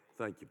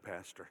Thank you,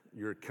 Pastor.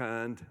 You're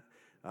kind.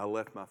 I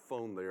left my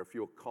phone there. If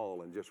you'll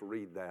call and just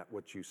read that,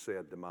 what you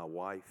said to my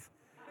wife.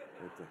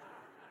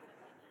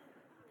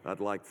 I'd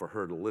like for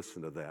her to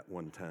listen to that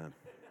one time.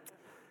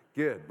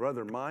 Good.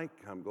 Brother Mike,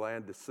 I'm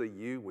glad to see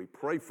you. We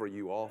pray for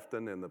you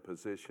often in the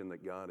position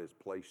that God has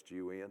placed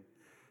you in.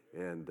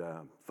 And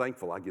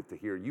thankful I get to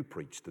hear you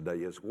preach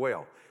today as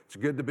well. It's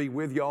good to be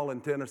with y'all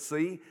in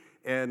Tennessee.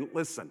 And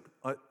listen,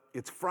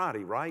 it's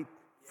Friday, right?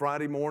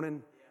 Friday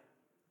morning,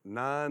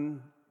 9,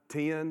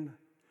 10.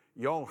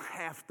 Y'all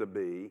have to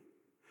be.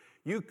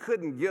 You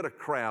couldn't get a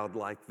crowd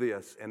like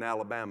this in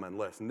Alabama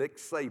unless Nick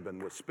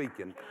Saban was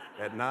speaking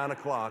at 9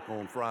 o'clock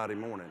on Friday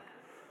morning.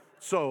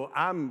 So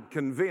I'm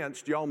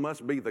convinced y'all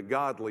must be the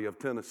godly of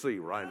Tennessee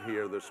right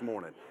here this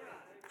morning.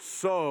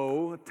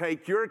 So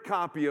take your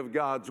copy of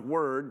God's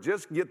Word.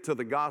 Just get to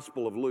the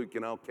Gospel of Luke,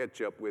 and I'll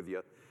catch up with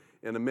you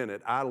in a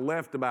minute. I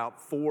left about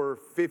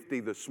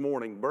 4:50 this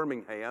morning,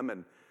 Birmingham,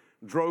 and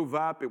drove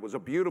up. It was a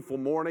beautiful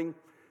morning.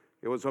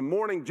 It was a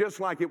morning just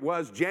like it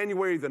was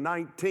January the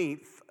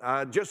 19th,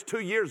 just 2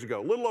 years ago,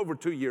 a little over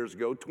 2 years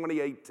ago,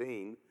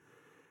 2018,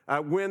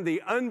 when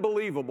the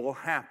unbelievable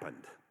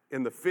happened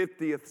in the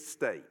 50th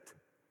state.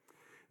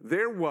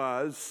 There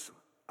was,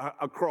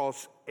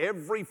 across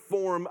every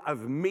form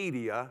of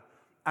media,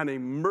 an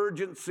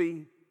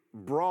emergency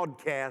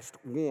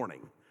broadcast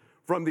warning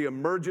from the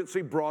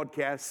emergency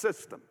broadcast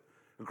system,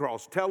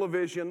 across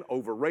television,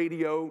 over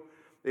radio.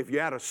 If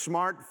you had a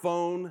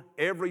smartphone,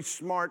 every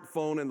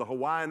smartphone in the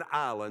Hawaiian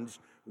Islands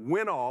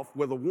went off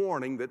with a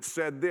warning that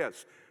said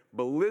this: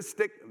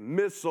 ballistic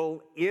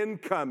missile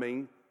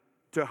incoming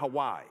to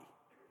Hawaii.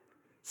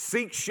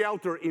 Seek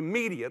shelter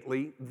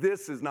immediately.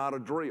 This is not a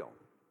drill.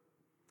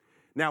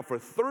 Now, for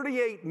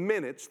 38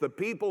 minutes, the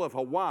people of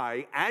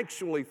Hawaii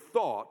actually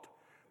thought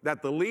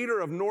that the leader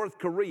of North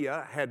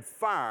Korea had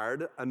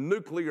fired a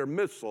nuclear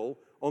missile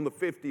on the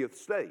 50th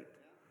state.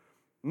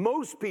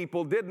 Most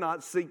people did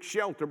not seek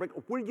shelter, but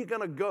where are you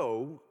going to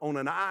go on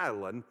an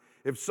island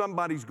if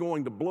somebody's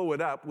going to blow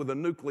it up with a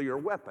nuclear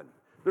weapon?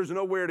 There's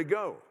nowhere to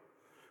go.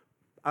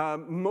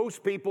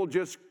 Most people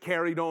just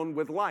carried on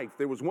with life.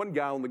 There was one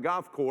guy on the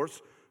golf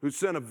course who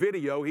sent a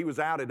video. He was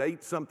out at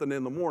 8-something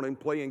in the morning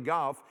playing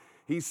golf.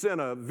 He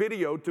sent a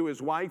video to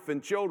his wife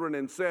and children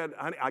and said,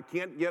 "Honey, I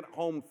can't get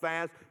home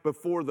fast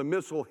before the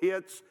missile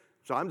hits,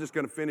 so I'm just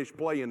going to finish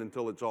playing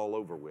until it's all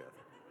over with."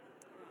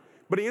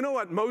 But you know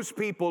what most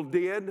people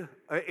did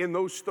in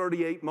those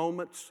 38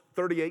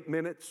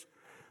 minutes?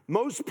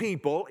 Most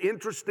people,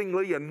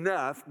 interestingly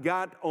enough,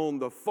 got on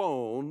the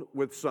phone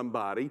with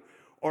somebody,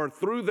 or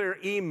through their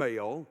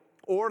email,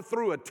 or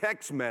through a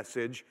text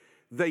message.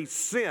 They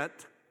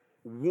sent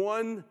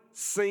one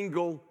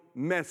single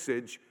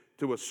message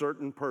to a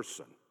certain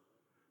person,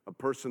 a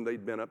person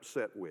they'd been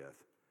upset with,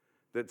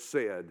 that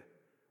said,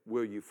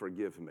 "Will you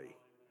forgive me?"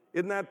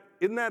 Isn't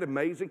that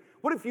amazing?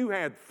 What if you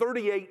had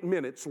 38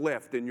 minutes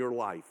left in your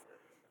life?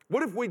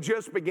 What if we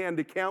just began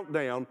to count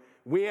down?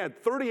 We had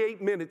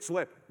 38 minutes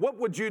left. What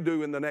would you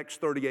do in the next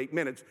 38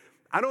 minutes?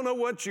 I don't know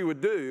what you would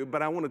do,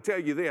 but I want to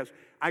tell you this.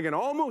 I can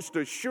almost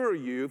assure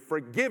you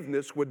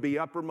forgiveness would be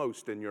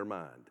uppermost in your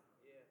mind.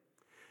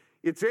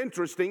 It's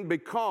interesting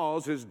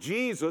because as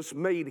Jesus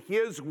made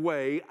his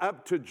way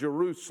up to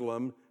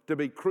Jerusalem to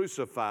be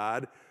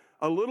crucified,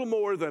 a little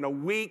more than a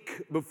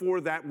week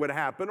before that would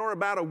happen, or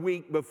about a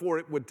week before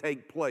it would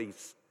take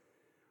place,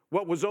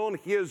 what was on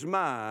his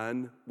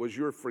mind was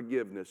your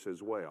forgiveness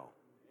as well.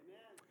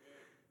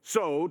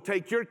 So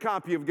take your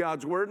copy of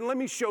God's Word, and let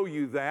me show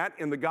you that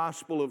in the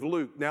Gospel of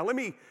Luke. Now let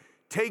me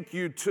take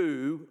you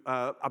to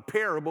a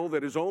parable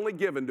that is only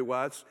given to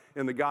us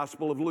in the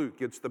Gospel of Luke.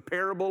 It's the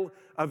parable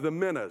of the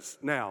minas.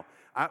 Now,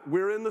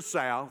 we're in the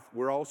South.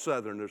 We're all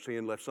Southerners here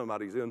unless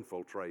somebody's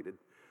infiltrated.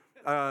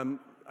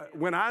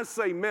 When I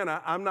say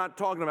minna, I'm not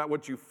talking about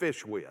what you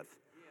fish with.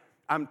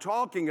 I'm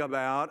talking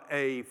about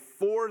a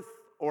fourth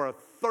or a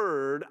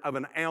third of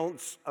an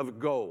ounce of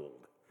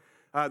gold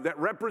that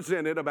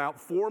represented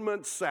about 4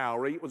 months'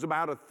 salary. It was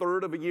about a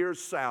third of a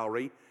year's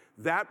salary.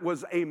 That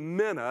was a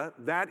minna.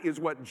 That is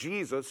what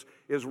Jesus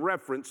is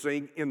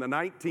referencing in the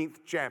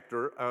 19th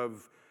chapter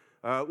of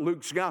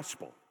Luke's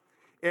Gospel.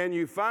 And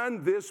you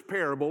find this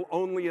parable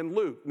only in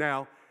Luke.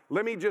 Now,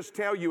 let me just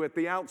tell you at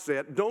the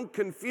outset, don't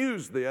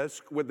confuse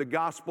this with the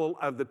gospel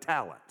of the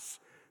talents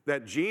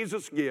that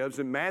Jesus gives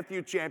in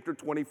Matthew chapter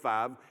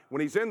 25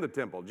 when he's in the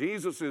temple.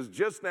 Jesus is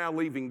just now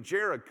leaving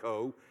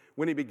Jericho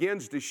when he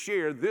begins to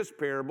share this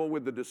parable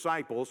with the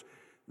disciples.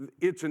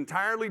 It's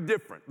entirely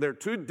different. They're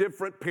two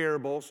different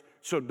parables,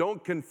 so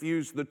don't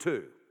confuse the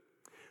two.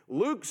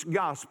 Luke's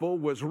gospel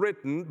was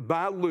written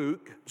by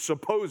Luke,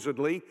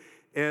 supposedly,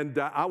 and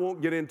I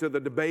won't get into the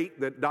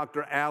debate that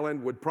Dr.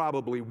 Allen would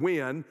probably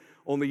win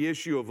on the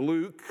issue of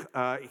Luke.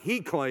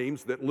 He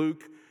claims that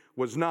Luke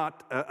was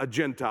not a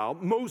Gentile.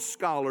 Most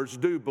scholars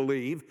do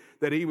believe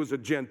that he was a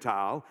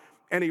Gentile.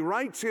 And he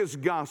writes his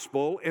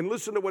gospel, and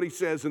listen to what he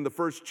says in the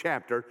first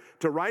chapter,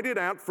 to write it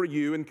out for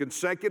you in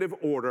consecutive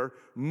order,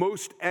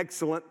 most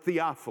excellent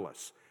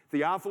Theophilus.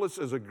 Theophilus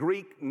is a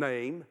Greek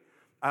name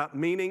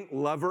meaning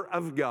lover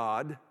of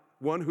God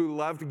one who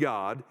loved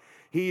God.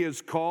 He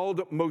is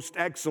called most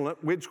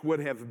excellent, which would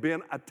have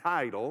been a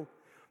title.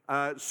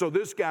 So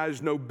this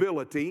guy's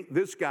nobility.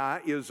 This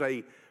guy is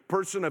a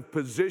person of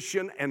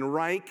position and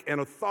rank and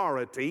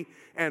authority.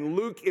 And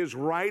Luke is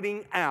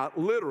writing out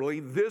literally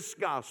this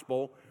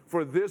gospel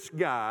for this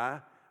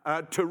guy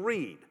to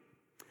read.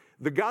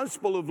 The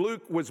Gospel of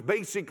Luke was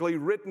basically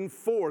written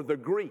for the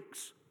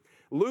Greeks.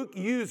 Luke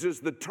uses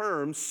the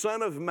term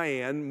Son of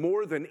Man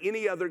more than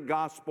any other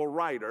gospel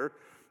writer,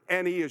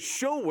 and he is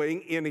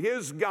showing in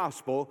his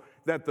gospel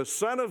that the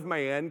Son of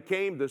Man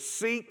came to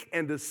seek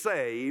and to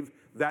save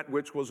that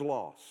which was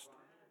lost.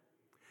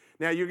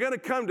 Now, you're going to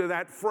come to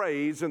that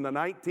phrase in the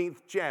 19th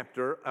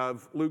chapter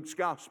of Luke's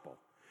gospel.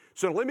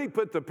 So let me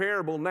put the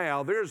parable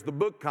now. There's the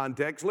book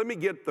context. Let me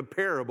get the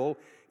parable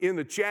in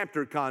the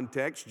chapter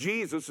context.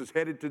 Jesus is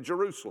headed to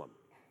Jerusalem.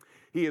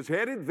 He is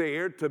headed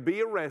there to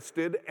be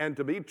arrested and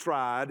to be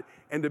tried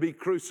and to be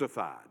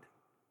crucified.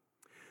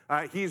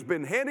 He's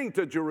been heading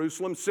to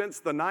Jerusalem since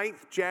the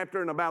 9th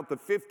chapter and about the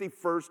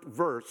 51st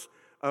verse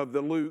of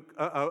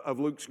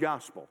Luke's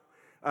gospel.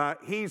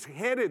 He's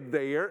headed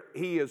there.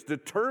 He is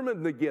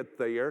determined to get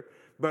there.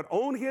 But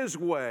on his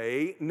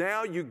way,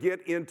 now you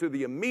get into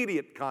the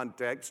immediate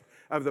context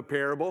of the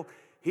parable.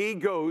 He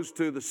goes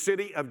to the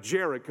city of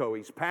Jericho.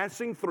 He's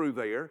passing through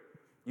there.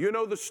 You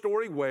know the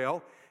story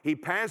well. He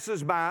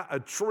passes by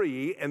a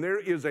tree, and there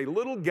is a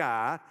little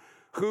guy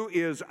who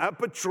is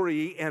up a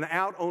tree and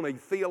out on a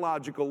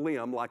theological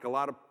limb, like a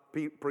lot of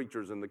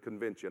preachers in the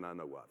convention I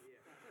know of.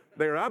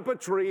 They're up a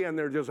tree, and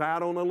they're just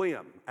out on a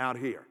limb out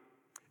here.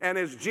 And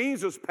as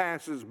Jesus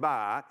passes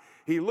by,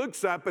 he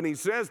looks up and he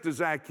says to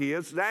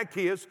Zacchaeus,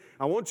 Zacchaeus,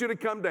 I want you to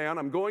come down.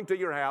 I'm going to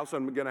your house.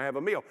 I'm going to have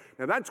a meal.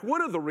 Now, that's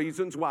one of the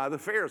reasons why the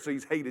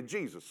Pharisees hated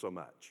Jesus so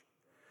much,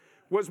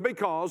 was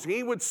because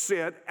he would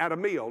sit at a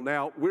meal.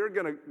 Now, we're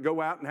going to go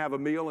out and have a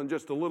meal in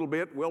just a little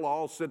bit. We'll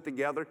all sit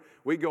together.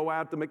 We go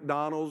out to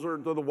McDonald's or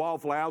to the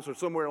Waffle House or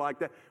somewhere like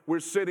that.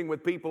 We're sitting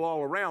with people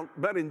all around.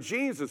 But in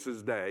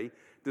Jesus' day,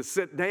 to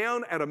sit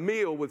down at a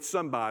meal with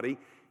somebody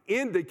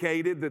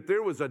indicated that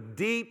there was a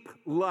deep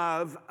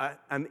love,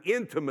 an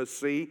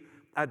intimacy,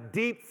 a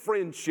deep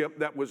friendship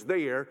that was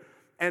there.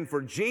 And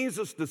for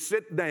Jesus to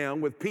sit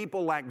down with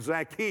people like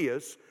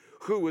Zacchaeus,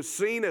 who was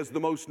seen as the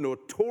most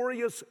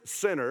notorious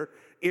sinner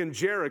in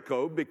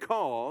Jericho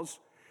because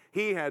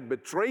he had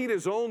betrayed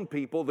his own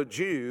people, the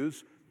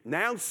Jews,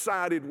 now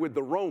sided with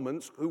the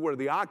Romans, who were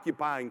the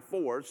occupying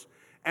force,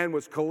 and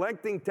was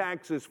collecting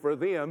taxes for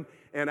them.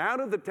 And out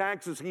of the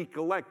taxes he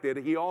collected,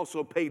 he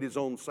also paid his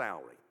own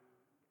salary.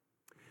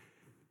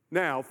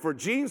 Now, for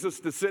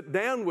Jesus to sit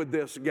down with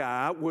this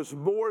guy was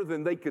more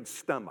than they could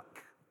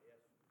stomach.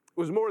 It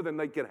was more than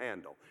they could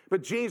handle.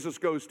 But Jesus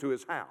goes to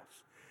his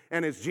house.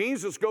 And as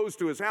Jesus goes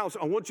to his house,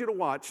 I want you to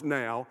watch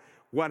now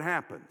what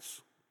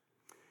happens.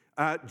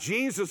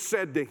 Jesus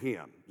said to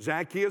him,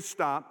 Zacchaeus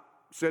stopped,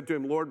 said to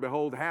him, Lord,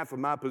 behold, half of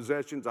my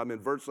possessions, I'm in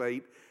verse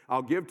 8,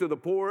 I'll give to the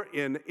poor,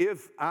 and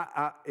if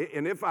I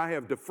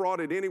have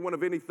defrauded anyone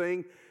of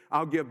anything,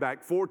 I'll give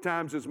back 4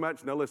 times as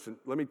much. Now listen,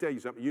 let me tell you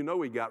something. You know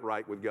he got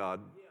right with God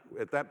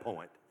at that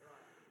point.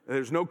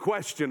 There's no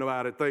question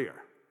about it there.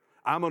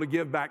 I'm going to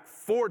give back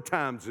 4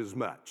 times as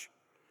much.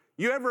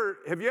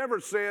 Have you ever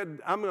said,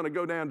 I'm going to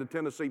go down to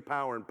Tennessee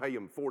Power and pay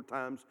them 4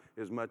 times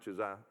as much as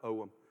I owe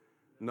them?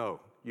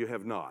 No, you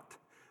have not.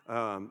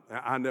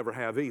 I never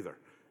have either,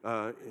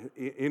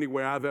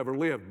 anywhere I've ever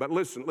lived. But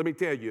listen, let me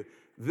tell you,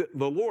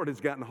 the Lord has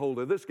gotten a hold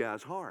of this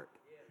guy's heart.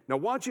 Now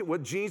watch it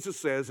what Jesus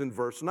says in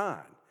verse 9.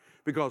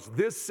 Because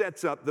this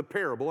sets up the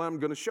parable. I'm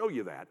going to show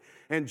you that.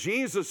 And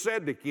Jesus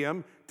said to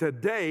him,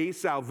 today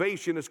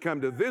salvation has come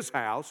to this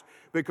house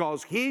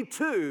because he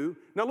too,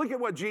 now look at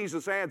what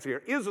Jesus adds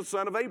here, is a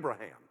son of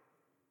Abraham.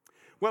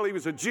 Well, he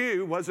was a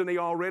Jew. Wasn't he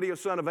already a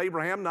son of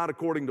Abraham? Not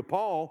according to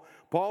Paul.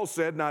 Paul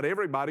said not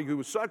everybody who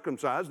was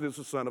circumcised is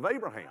a son of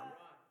Abraham.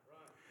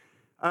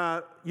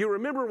 You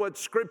remember what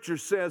Scripture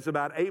says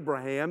about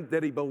Abraham,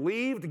 that he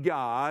believed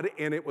God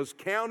and it was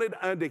counted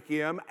unto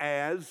him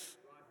as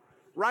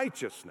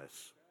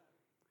righteousness.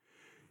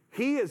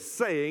 He is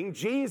saying,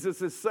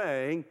 Jesus is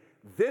saying,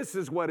 this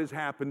is what has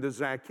happened to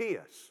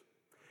Zacchaeus.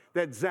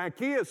 That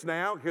Zacchaeus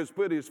now has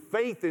put his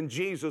faith in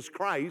Jesus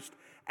Christ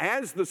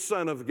as the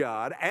Son of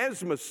God,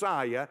 as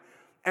Messiah,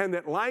 and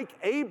that like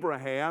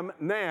Abraham,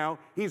 now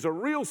he's a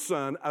real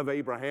son of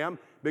Abraham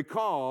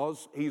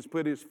because he's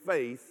put his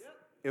faith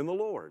in the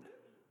Lord.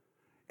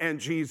 And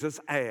Jesus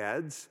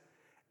adds,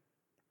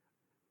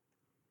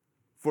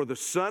 for the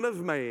Son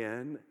of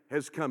Man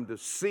has come to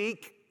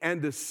seek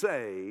and to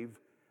save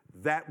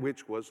that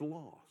which was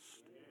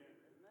lost.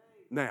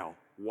 Now,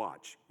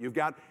 watch. You've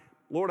got,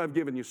 Lord, I've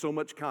given you so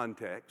much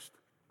context.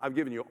 I've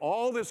given you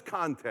all this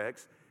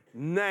context.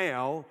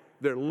 Now,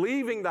 they're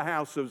leaving the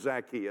house of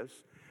Zacchaeus.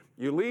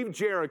 You leave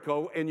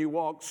Jericho and you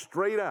walk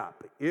straight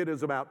up. It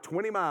is about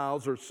 20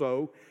 miles or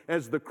so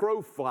as the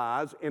crow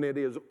flies, and it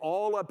is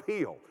all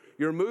uphill.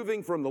 You're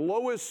moving from the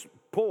lowest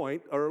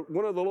point, or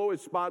one of the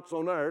lowest spots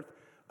on earth,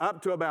 up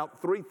to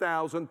about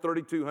 3,000,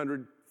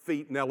 3,200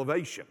 feet in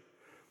elevation.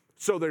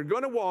 So they're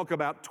going to walk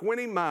about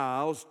 20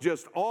 miles,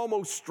 just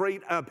almost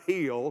straight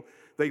uphill.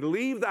 They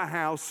leave the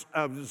house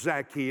of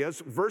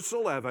Zacchaeus, verse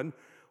 11,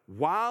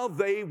 while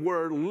they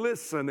were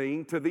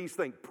listening to these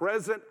things.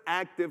 Present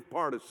active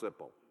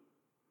participle.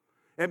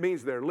 It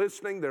means they're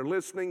listening, they're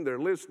listening, they're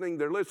listening,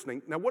 they're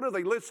listening. Now, what are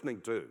they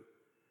listening to?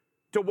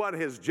 To what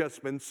has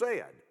just been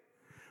said.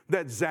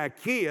 That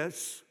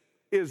Zacchaeus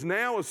is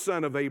now a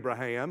son of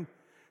Abraham.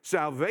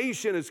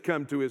 Salvation has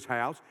come to his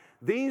house.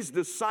 These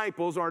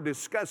disciples are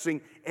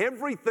discussing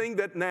everything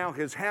that now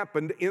has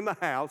happened in the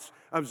house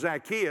of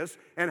Zacchaeus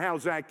and how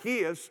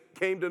Zacchaeus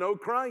came to know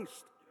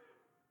Christ.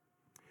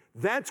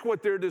 That's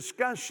what they're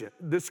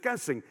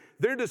discussing.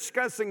 They're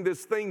discussing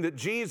this thing that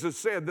Jesus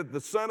said, that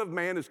the Son of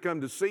Man has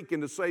come to seek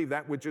and to save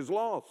that which is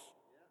lost.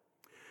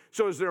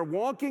 So as they're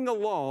walking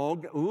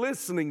along,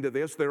 listening to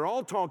this, they're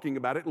all talking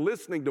about it,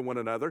 listening to one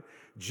another,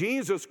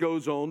 Jesus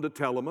goes on to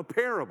tell them a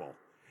parable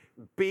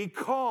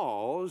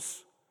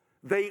because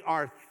they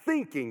are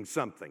thinking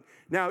something.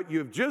 Now,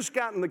 you've just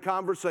gotten the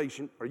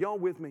conversation. Are y'all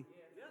with me?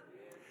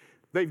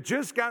 They've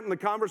just gotten the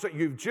conversation.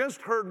 You've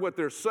just heard what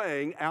they're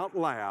saying out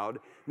loud.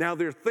 Now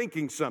they're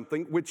thinking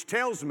something, which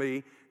tells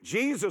me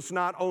Jesus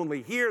not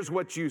only hears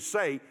what you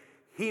say,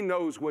 he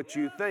knows what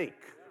you think.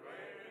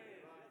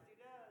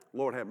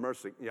 Lord have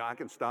mercy. Yeah, I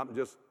can stop and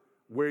just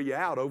wear you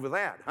out over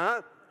that,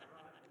 huh?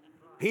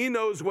 He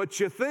knows what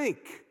you think.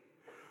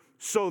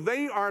 So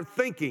they are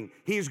thinking.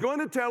 He's going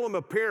to tell them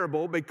a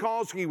parable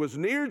because he was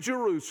near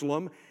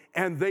Jerusalem,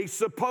 and they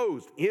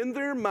supposed, in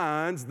their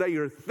minds, they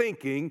are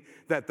thinking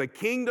that the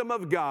kingdom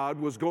of God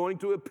was going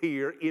to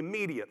appear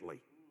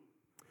immediately.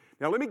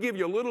 Now, let me give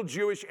you a little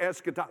Jewish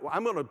eschatology. Well,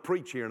 I'm going to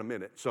preach here in a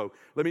minute, so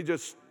let me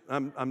just,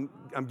 I'm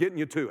getting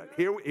you to it.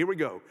 Here we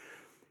go.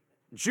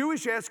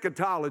 Jewish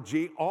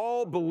eschatology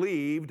all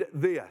believed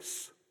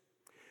this,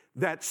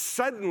 that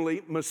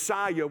suddenly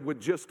Messiah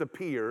would just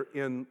appear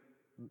in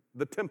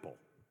the temple.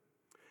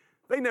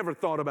 They never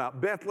thought about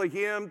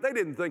Bethlehem. They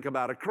didn't think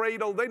about a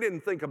cradle. They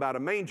didn't think about a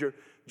manger.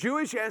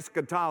 Jewish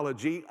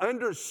eschatology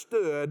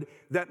understood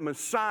that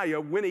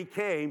Messiah, when he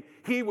came,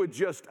 he would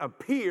just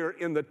appear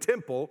in the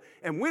temple.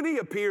 And when he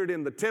appeared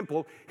in the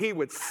temple, he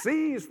would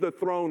seize the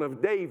throne of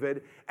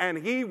David and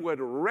he would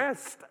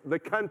wrest the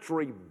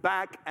country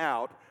back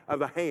out of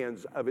the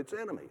hands of its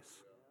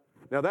enemies.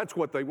 Now, that's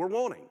what they were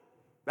wanting.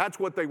 That's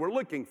what they were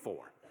looking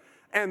for.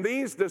 And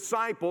these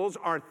disciples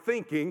are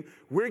thinking,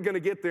 we're going to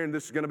get there and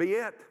this is going to be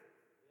it.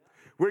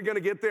 We're going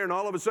to get there and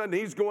all of a sudden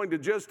he's going to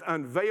just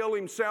unveil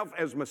himself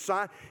as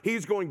Messiah.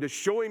 He's going to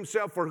show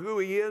himself for who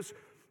he is,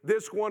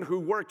 this one who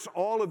works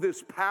all of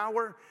this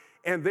power.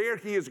 And there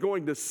he is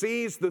going to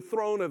seize the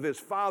throne of his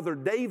father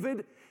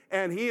David.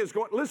 And he is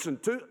going, listen,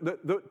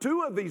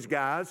 two of these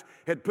guys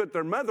had put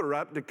their mother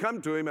up to come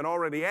to him and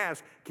already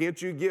asked,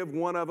 can't you give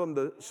one of them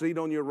the seat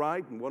on your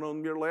right and one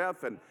on your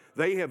left? And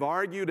they have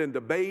argued and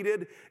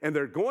debated, and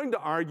they're going to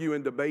argue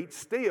and debate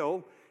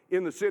still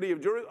in the city of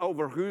Jerusalem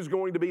over who's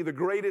going to be the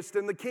greatest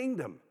in the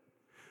kingdom.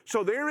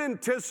 So they're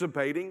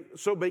anticipating,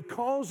 so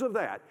because of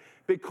that,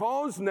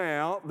 because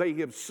now they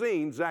have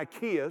seen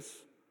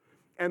Zacchaeus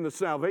and the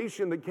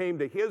salvation that came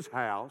to his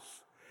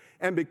house,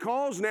 and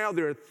because now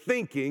they're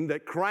thinking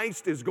that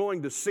Christ is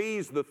going to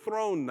seize the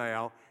throne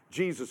now,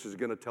 Jesus is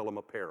going to tell them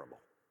a parable.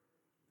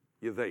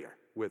 You there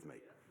with me?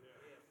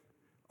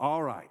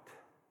 All right.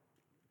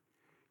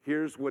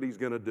 Here's what he's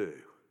going to do.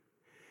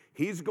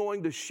 He's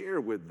going to share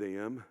with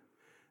them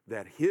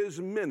that his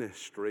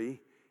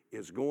ministry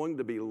is going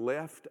to be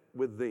left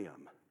with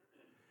them.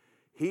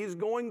 He's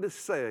going to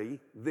say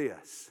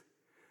this,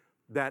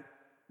 that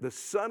the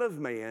Son of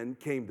Man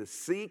came to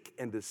seek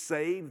and to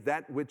save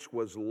that which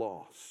was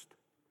lost.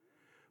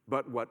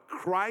 But what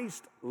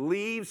Christ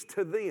leaves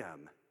to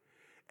them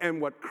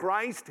and what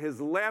Christ has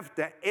left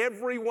to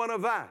every one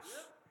of us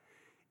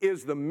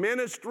is the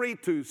ministry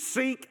to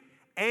seek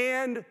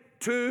and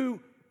to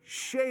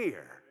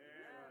share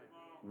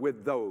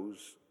with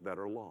those that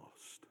are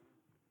lost.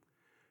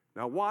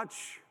 Now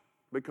watch,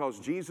 because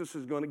Jesus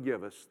is going to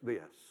give us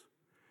this.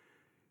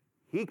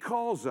 He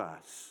calls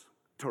us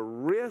to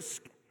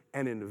risk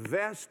and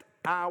invest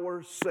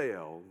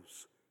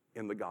ourselves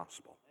in the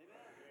gospel.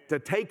 To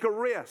take a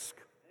risk,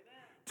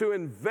 to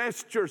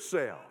invest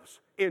yourselves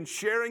in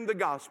sharing the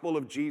gospel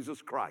of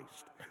Jesus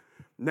Christ.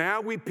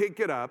 Now we pick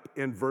it up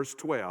in verse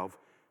 12.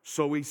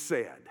 So he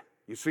said,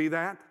 you see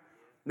that?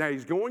 Now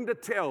he's going to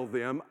tell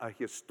them a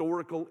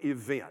historical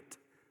event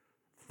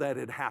that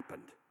had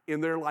happened in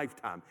their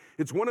lifetime.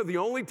 It's one of the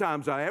only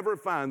times I ever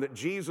find that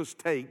Jesus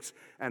takes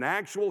an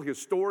actual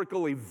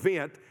historical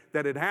event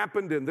that had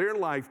happened in their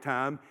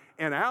lifetime,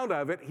 and out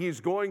of it he's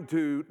going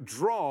to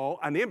draw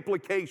an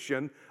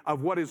implication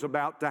of what is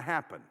about to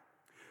happen.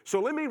 So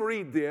let me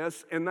read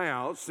this, and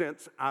now,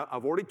 since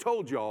I've already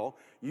told y'all,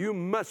 you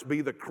must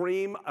be the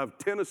cream of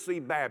Tennessee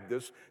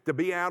Baptists to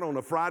be out on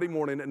a Friday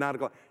morning at 9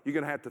 o'clock. You're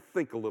going to have to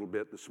think a little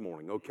bit this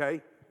morning,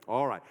 okay?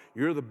 All right.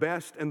 You're the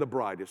best and the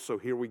brightest, so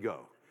here we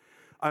go.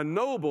 A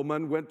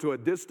nobleman went to a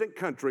distant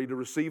country to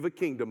receive a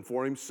kingdom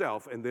for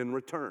himself and then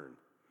return.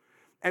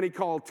 And he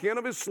called 10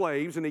 of his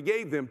slaves, and he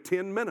gave them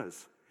 10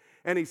 minas.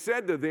 And he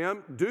said to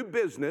them, do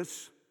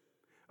business.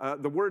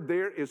 The word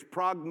there is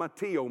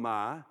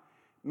pragmatiomai,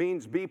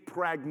 means be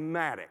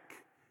pragmatic,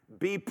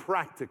 be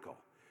practical,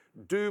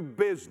 do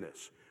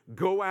business,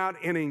 go out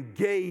and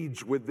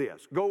engage with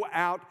this, go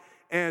out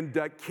and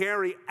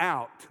carry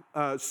out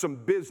some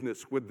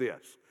business with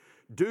this.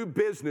 Do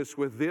business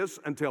with this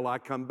until I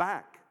come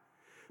back.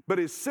 But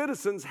his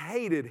citizens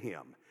hated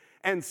him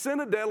and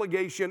sent a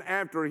delegation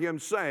after him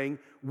saying,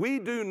 we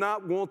do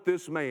not want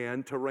this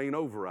man to reign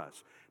over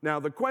us. Now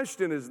the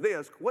question is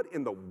this, what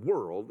in the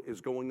world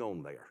is going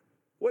on there?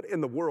 What in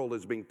the world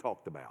is being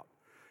talked about?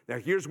 Now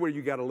here's where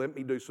you got to let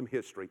me do some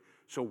history.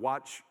 So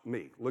watch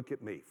me, look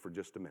at me for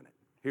just a minute.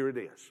 Here it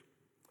is.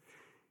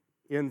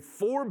 In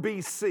 4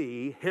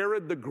 BC,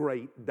 Herod the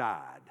Great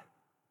died.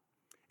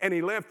 And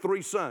he left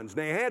 3 sons.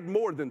 Now, he had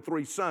more than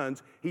 3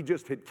 sons. He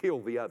just had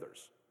killed the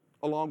others,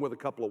 along with a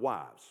couple of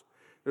wives.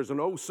 There's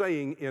an old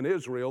saying in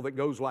Israel that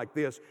goes like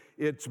this: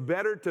 it's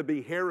better to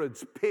be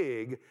Herod's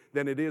pig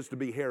than it is to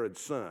be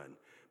Herod's son,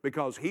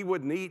 because he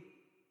wouldn't eat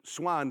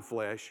swine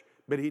flesh,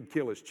 but he'd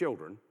kill his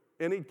children,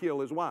 and he'd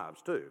kill his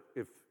wives too,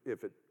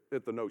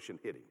 if the notion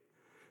hit him.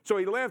 So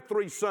he left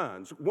 3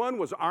 sons. One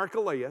was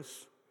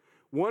Archelaus,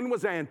 one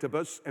was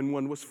Antipas, and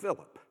one was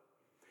Philip.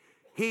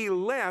 He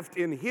left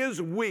in his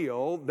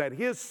will that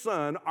his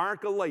son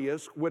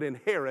Archelaus would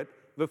inherit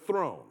the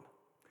throne,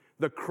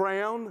 the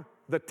crown,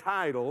 the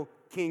title,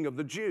 King of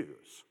the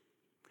Jews,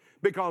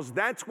 because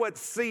that's what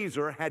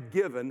Caesar had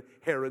given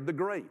Herod the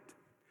Great.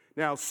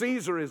 Now,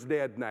 Caesar is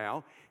dead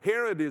now.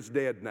 Herod is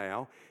dead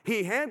now.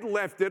 He had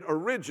left it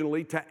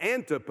originally to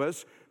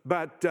Antipas,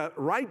 but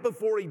right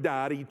before he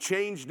died, he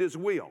changed his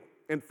will.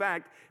 In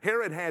fact,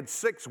 Herod had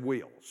 6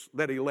 wills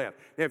that he left.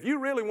 Now, if you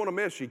really want to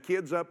mess your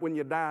kids up when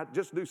you die,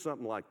 just do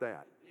something like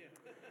that.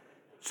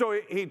 So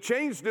he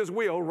changed his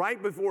will right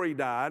before he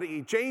died.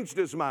 He changed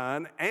his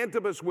mind.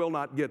 Antipas will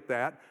not get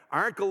that.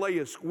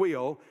 Archelaus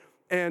will.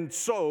 And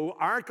so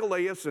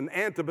Archelaus and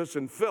Antipas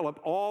and Philip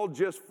all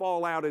just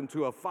fall out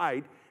into a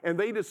fight, and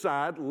they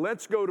decide,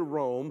 let's go to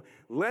Rome.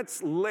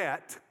 Let's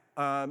let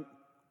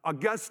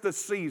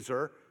Augustus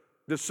Caesar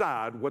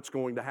decide what's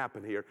going to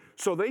happen here.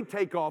 So they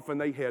take off and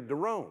they head to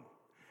Rome.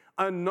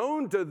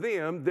 Unknown to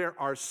them, there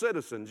are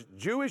citizens,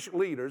 Jewish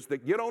leaders,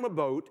 that get on a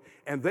boat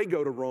and they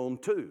go to Rome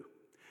too,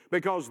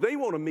 because they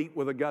want to meet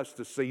with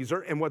Augustus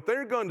Caesar. And what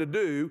they're going to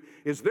do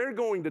is they're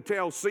going to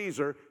tell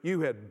Caesar,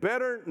 you had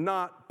better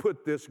not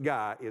put this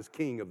guy as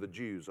king of the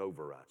Jews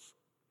over us.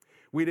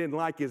 We didn't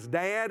like his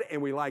dad,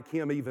 and we like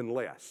him even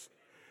less.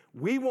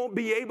 We won't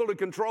be able to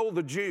control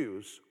the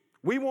Jews.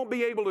 We won't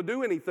be able to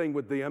do anything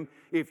with them.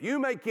 If you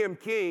make him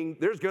king,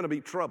 there's going to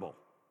be trouble.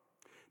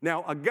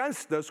 Now,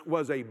 Augustus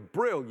was a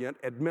brilliant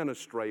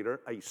administrator,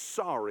 a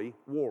sorry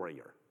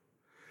warrior.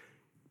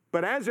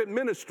 But as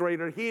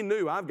administrator, he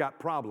knew, I've got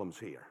problems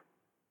here.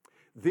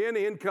 Then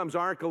in comes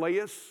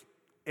Archelaus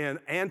and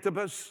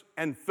Antipas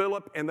and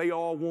Philip, and they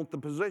all want the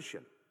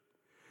position.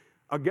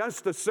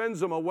 Augustus sends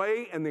them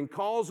away and then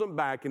calls them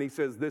back, and he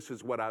says, this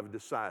is what I've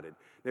decided.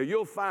 Now,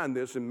 you'll find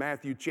this in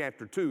Matthew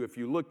chapter 2. If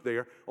you look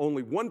there,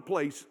 only one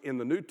place in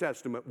the New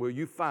Testament will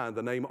you find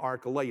the name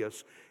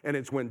Archelaus, and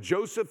it's when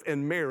Joseph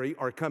and Mary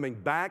are coming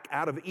back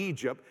out of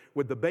Egypt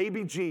with the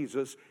baby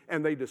Jesus,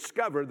 and they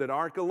discover that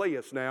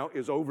Archelaus now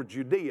is over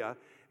Judea,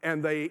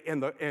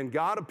 and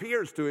God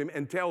appears to him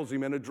and tells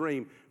him in a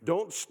dream,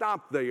 don't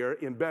stop there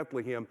in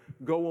Bethlehem,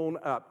 go on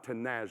up to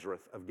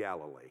Nazareth of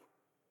Galilee,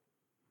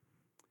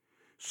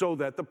 so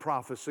that the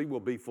prophecy will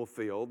be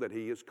fulfilled that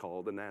he is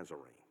called a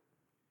Nazarene,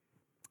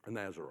 a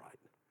Nazarite.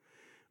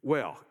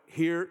 Well,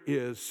 here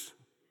is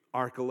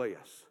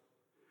Archelaus.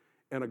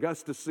 And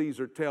Augustus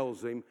Caesar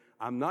tells him,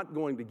 I'm not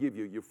going to give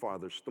you your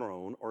father's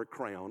throne or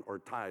crown or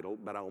title,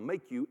 but I'll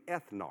make you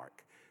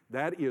ethnarch.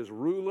 That is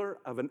ruler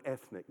of an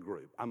ethnic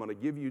group. I'm going to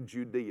give you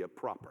Judea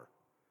proper.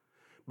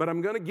 But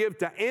I'm going to give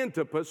to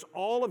Antipas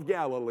all of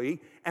Galilee,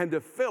 and to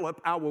Philip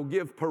I will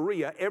give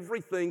Perea,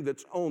 everything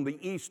that's on the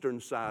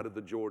eastern side of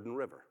the Jordan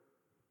River.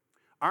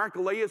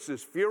 Archelaus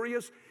is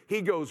furious.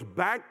 He goes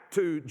back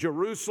to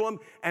Jerusalem,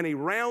 and he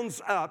rounds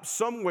up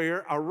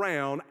somewhere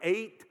around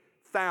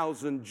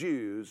 8,000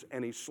 Jews,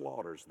 and he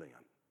slaughters them.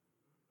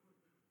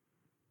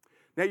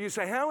 Now you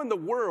say, how in the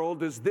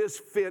world does this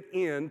fit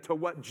into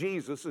what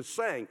Jesus is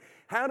saying?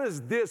 How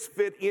does this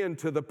fit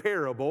into the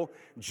parable?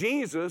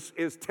 Jesus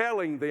is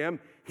telling them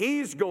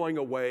he's going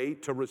away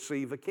to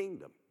receive a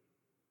kingdom.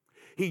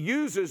 He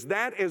uses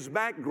that as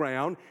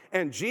background,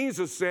 and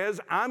Jesus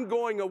says, I'm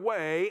going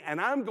away, and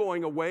I'm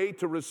going away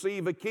to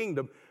receive a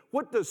kingdom.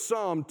 What does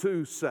Psalm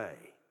 2 say?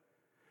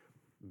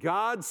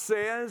 God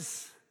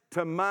says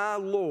to my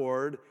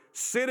Lord,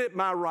 sit at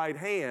my right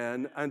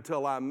hand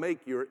until I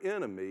make your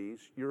enemies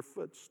your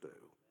footstool.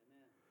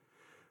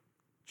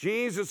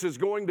 Jesus is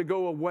going to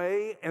go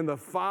away, and the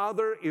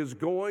Father is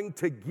going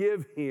to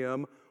give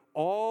him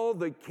all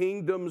the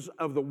kingdoms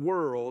of the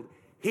world.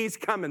 He's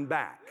coming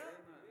back.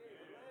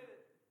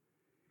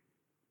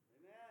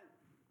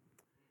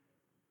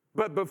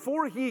 But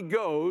before he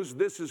goes,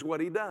 this is what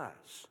he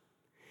does.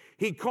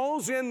 He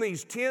calls in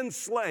these 10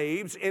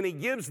 slaves and he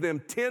gives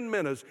them 10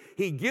 minas.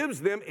 He gives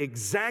them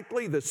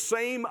exactly the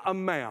same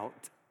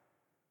amount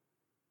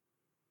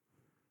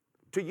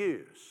to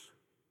use.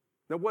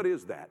 Now, what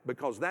is that?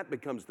 Because that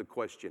becomes the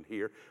question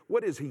here.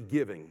 What is he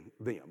giving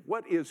them?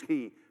 What is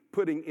he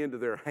putting into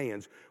their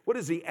hands? What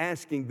is he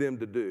asking them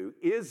to do?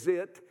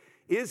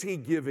 Is he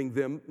giving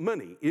them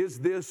money? Is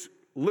this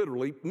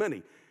literally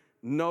money?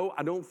 No,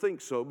 I don't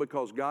think so,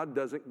 because God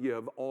doesn't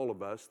give all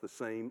of us the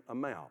same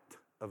amount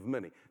of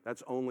money.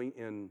 That's only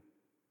in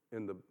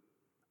the,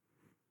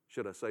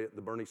 should I say it,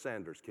 the Bernie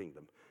Sanders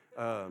kingdom.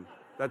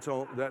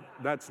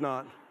 That's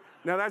not.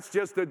 Now that's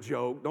just a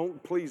joke.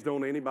 Please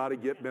don't anybody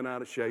get bent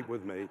out of shape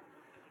with me.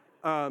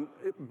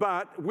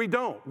 But we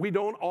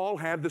don't all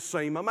have the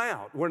same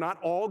amount. We're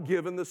not all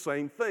given the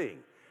same thing.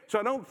 So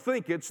I don't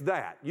think it's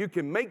that. You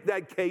can make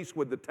that case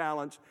with the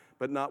talents,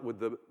 but not with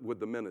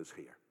the minas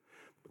here.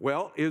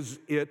 Well, is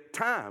it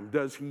time?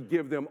 Does he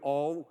give them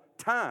all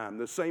time,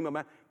 the same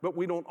amount? But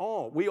we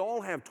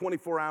all have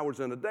 24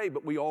 hours in a day,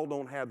 but we all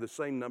don't have the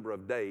same number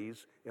of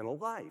days in a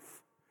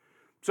life.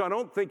 So I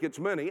don't think it's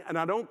money, and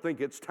I don't think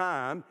it's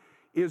time.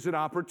 Is it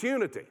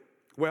opportunity?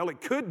 Well,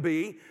 it could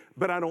be,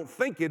 but I don't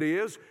think it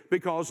is,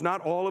 because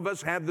not all of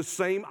us have the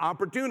same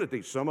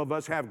opportunities. Some of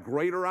us have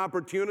greater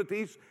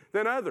opportunities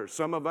than others.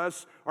 Some of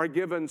us are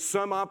given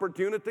some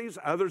opportunities.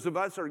 Others of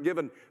us are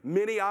given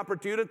many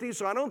opportunities.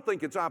 So I don't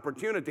think it's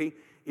opportunity.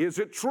 Is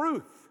it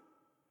truth?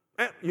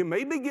 You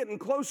may be getting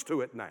close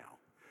to it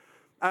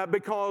now.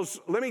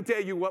 Because let me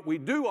tell you what we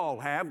do all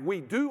have.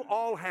 We do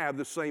all have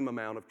the same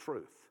amount of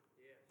truth.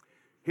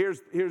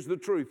 Here's the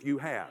truth you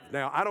have.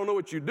 Now, I don't know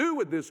what you do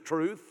with this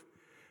truth,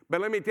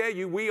 but let me tell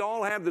you, we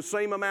all have the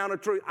same amount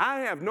of truth.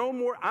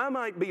 I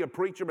might be a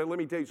preacher, but let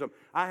me tell you something.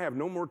 I have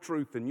no more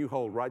truth than you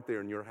hold right there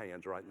in your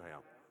hands right now.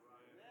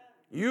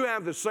 You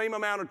have the same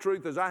amount of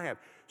truth as I have.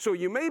 So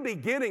you may be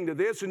getting to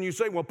this and you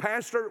say, well,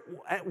 Pastor,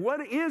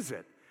 what is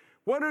it?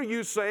 What are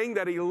you saying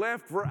that he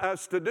left for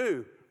us to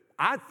do?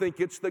 I think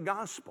it's the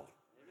gospel.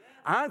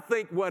 I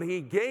think what he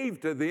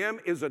gave to them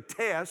is a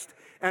test,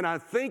 and I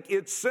think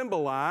it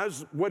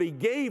symbolized what he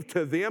gave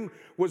to them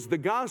was the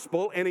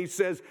gospel, and he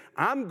says,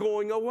 I'm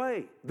going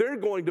away. They're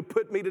going to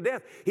put me to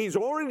death. He's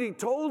already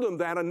told them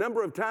that a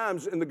number of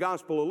times in the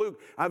Gospel of Luke.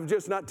 I've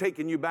just not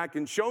taken you back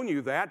and shown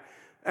you that.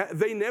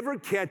 They never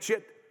catch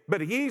it. But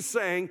he's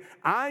saying,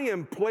 I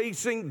am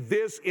placing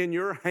this in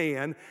your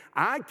hand.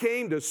 I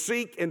came to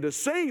seek and to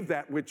save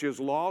that which is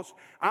lost.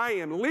 I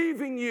am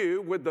leaving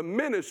you with the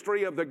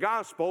ministry of the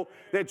gospel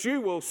that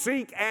you will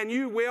seek and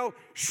you will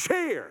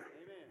share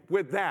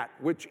with that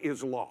which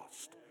is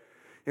lost.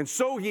 And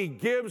so he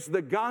gives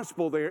the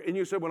gospel there. And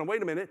you say, well,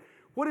 wait a minute.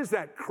 What is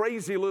that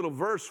crazy little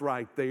verse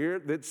right there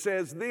that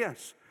says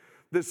this?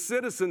 The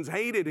citizens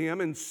hated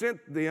him and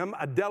sent them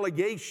a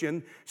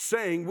delegation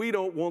saying, we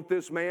don't want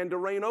this man to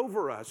reign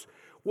over us.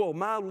 Well,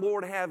 my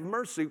Lord, have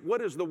mercy.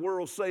 What is the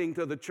world saying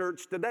to the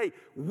church today?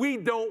 We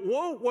don't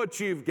want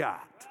what you've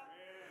got.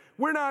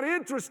 We're not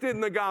interested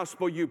in the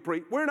gospel you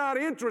preach. We're not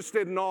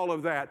interested in all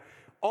of that.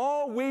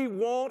 All we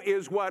want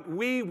is what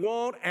we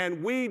want,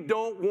 and we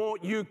don't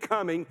want you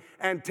coming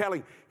and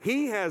telling.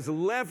 He has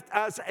left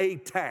us a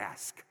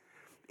task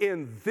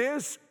in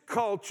this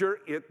culture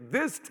at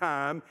this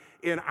time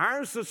in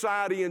our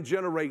society and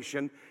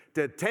generation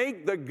to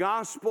take the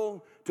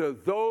gospel to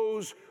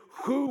those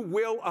who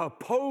will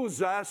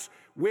oppose us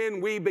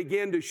when we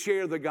begin to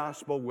share the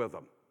gospel with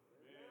them.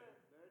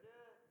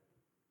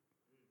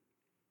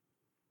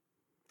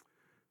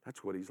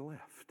 That's what he's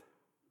left.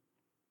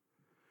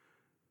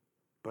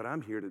 But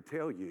I'm here to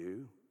tell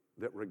you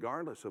that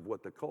regardless of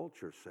what the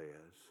culture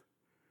says,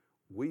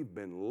 we've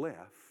been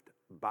left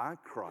by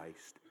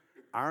Christ,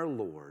 our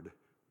Lord,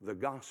 the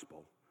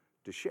gospel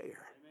to share. Amen.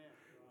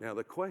 Now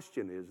the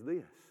question is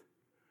this: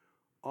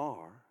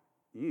 are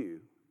you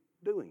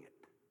doing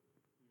it?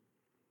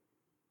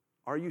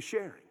 Are you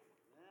sharing?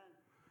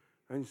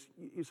 Amen. And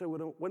you say,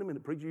 well, wait a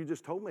minute, preacher, you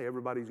just told me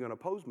everybody's going to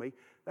oppose me.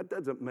 That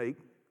doesn't make,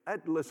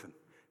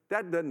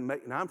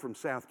 and I'm from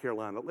South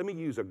Carolina. Let me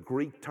use a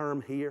Greek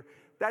term here.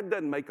 That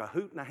doesn't make a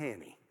hoot and a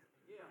hanny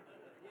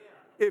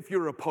if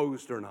you're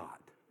opposed or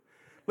not.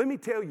 Let me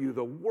tell you,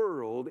 the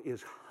world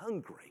is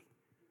hungry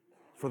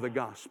for the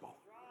gospel.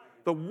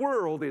 The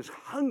world is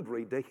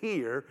hungry to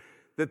hear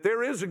that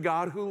there is a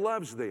God who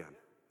loves them.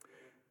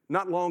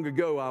 Not long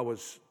ago, I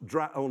was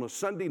on a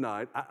Sunday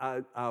night.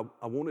 I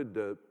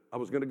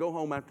was going to go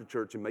home after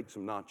church and make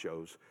some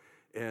nachos,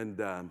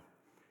 and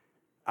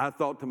I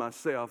thought to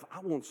myself, I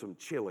want some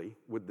chili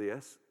with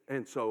this,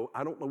 and so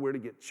I don't know where to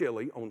get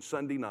chili on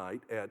Sunday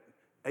night at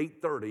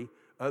 8:30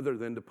 other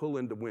than to pull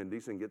into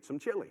Wendy's and get some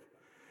chili.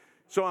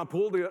 So I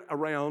pulled it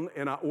around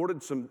and I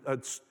ordered some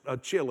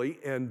chili,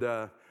 and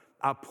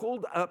I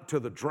pulled up to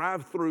the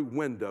drive-through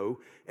window,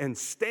 and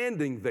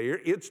standing there,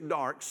 it's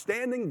dark,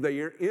 standing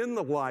there in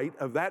the light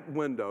of that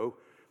window,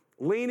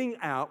 leaning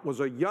out was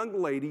a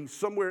young lady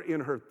somewhere in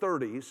her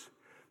 30s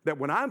that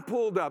when I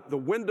pulled up, the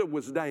window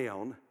was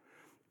down,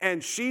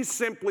 and she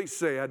simply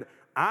said,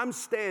 I'm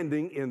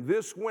standing in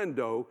this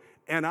window,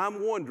 And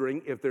I'm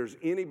wondering if there's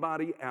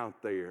anybody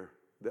out there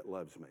that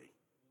loves me.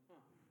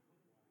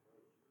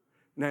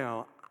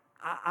 Now,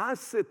 I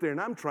sit there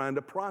and I'm trying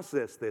to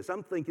process this.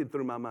 I'm thinking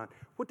through my mind,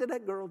 what did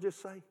that girl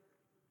just say?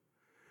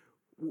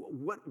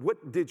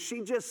 What did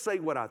she just say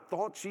what I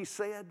thought she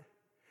said?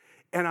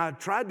 And I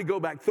tried to go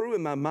back through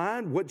in my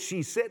mind what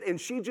she said, and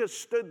she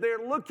just stood there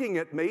looking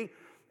at me,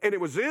 and it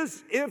was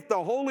as if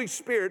the Holy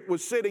Spirit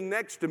was sitting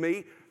next to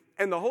me,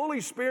 and the Holy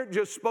Spirit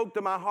just spoke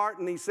to my heart,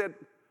 and he said,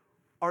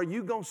 are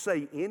you going to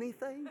say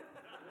anything?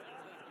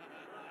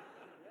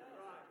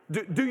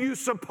 Do you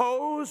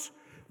suppose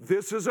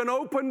this is an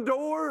open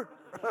door?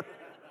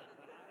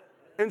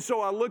 And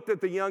so I looked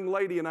at the young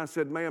lady and I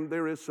said, ma'am,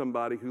 there is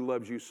somebody who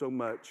loves you so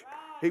much,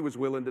 he was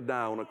willing to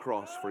die on a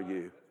cross for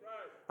you.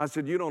 I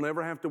said, you don't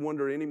ever have to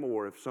wonder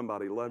anymore if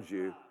somebody loves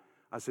you.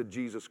 I said,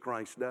 Jesus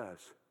Christ does.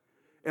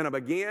 And I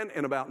began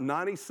in about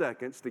 90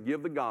 seconds to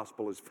give the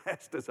gospel as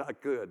fast as I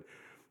could.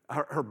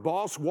 Her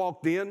boss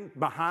walked in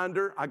behind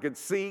her. I could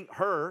see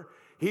her.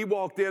 He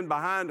walked in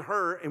behind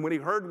her, and when he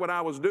heard what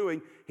I was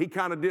doing, he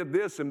kind of did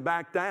this and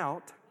backed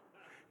out.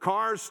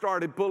 Cars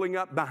started pulling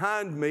up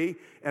behind me,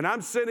 and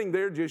I'm sitting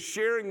there just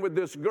sharing with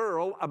this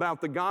girl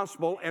about the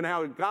gospel and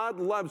how God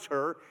loves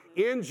her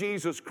in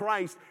Jesus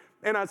Christ.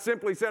 And I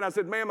simply said,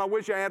 ma'am, I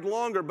wish I had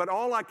longer, but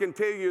all I can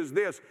tell you is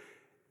this,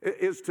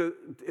 is to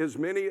as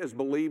many as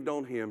believed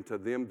on him, to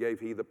them gave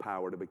he the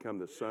power to become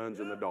the sons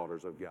and the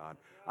daughters of God.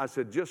 I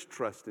said, just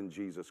trust in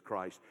Jesus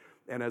Christ.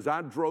 And as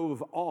I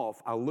drove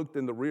off, I looked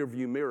in the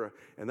rearview mirror,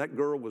 and that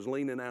girl was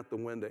leaning out the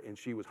window, and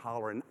she was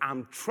hollering,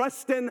 I'm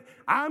trusting.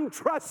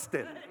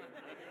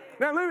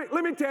 Now,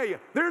 let me tell you,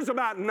 there's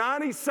about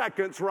 90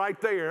 seconds right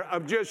there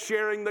of just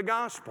sharing the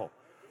gospel.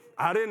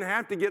 I didn't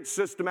have to get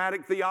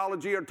systematic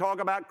theology or talk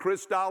about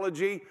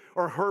Christology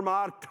or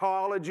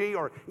hermatology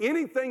or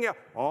anything else.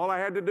 All I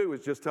had to do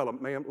was just tell them,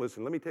 ma'am,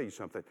 listen, let me tell you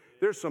something.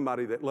 There's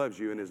somebody that loves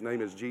you, and his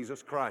name is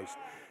Jesus Christ.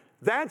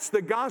 That's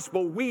the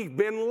gospel we've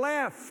been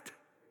left.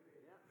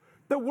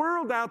 The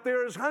world out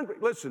there is hungry.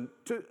 Listen,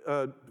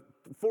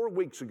 4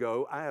 weeks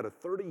ago, I had a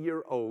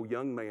 30-year-old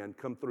young man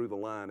come through the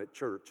line at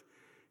church.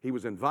 He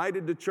was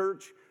invited to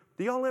church.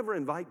 Do y'all ever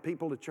invite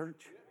people to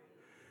church?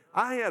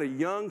 I had a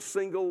young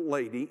single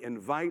lady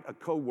invite a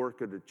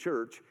coworker to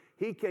church.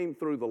 He came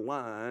through the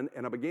line,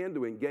 and I began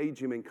to engage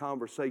him in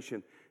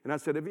conversation. And I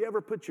said, have you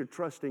ever put your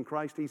trust in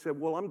Christ? He said,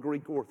 well, I'm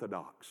Greek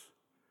Orthodox.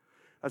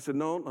 I said,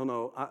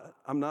 no,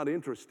 I'm not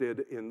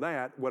interested in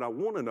that. What I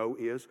want to know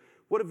is,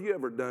 what have you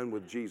ever done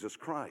with Jesus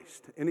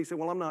Christ? And he said,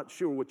 well, I'm not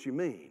sure what you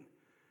mean.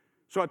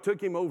 So I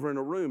took him over in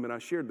a room, and I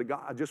shared the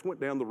gospel. I just went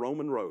down the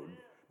Roman road.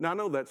 Now, I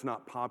know that's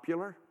not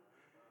popular,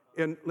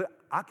 and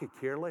I could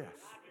care less.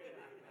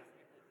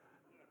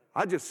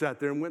 I just sat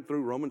there and went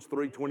through Romans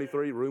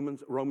 3:23,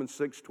 Romans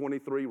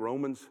 6:23,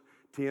 Romans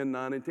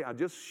 10:9 and 10. I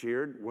just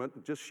shared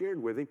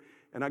with him,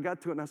 and I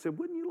got to it, and I said,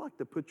 wouldn't you like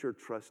to put your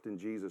trust in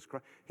Jesus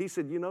Christ? He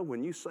said, you know,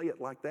 when you say it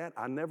like that,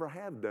 I never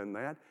have done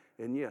that,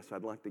 and yes,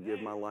 I'd like to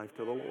give my life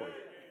to the Lord.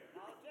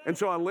 And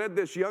so I led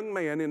this young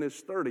man in his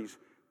 30s.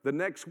 The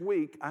next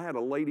week, I had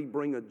a lady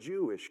bring a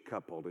Jewish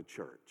couple to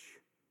church.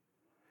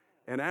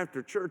 And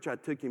after church, I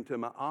took him to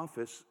my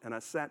office, and I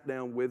sat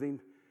down with him,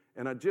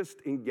 and I just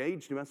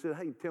engaged him. I said,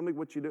 hey, tell me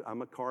what you do.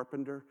 I'm a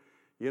carpenter.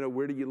 You know,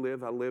 where do you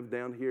live? I live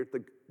down here at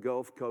the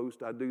Gulf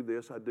Coast. I do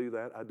this, I do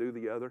that, I do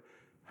the other.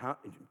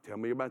 Tell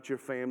me about your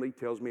family. He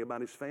tells me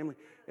about his family.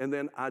 And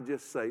then I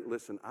just say,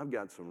 listen, I've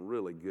got some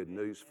really good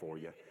news for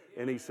you.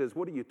 And he says,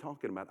 what are you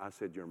talking about? I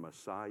said, your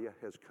Messiah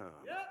has come.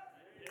 Yep.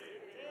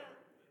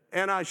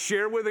 And I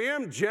share with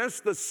him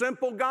just the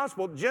simple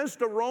gospel,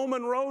 just a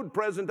Roman road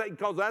presentation,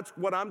 because that's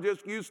what I'm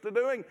just used to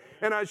doing.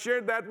 And I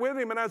shared that with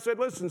him, and I said,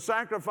 listen,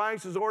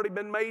 sacrifice has already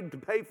been made to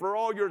pay for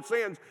all your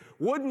sins.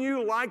 Wouldn't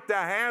you like to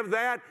have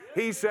that?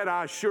 He said,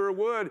 I sure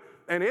would.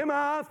 And in my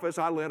office,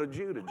 I led a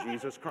Jew to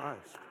Jesus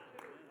Christ.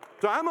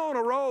 So I'm on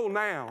a roll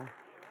now.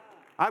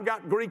 I've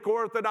got Greek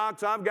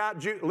Orthodox, I've got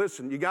Jew.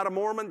 Listen, you got a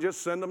Mormon,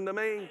 just send them to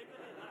me.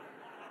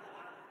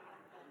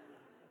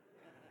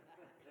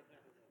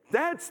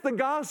 That's the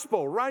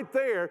gospel right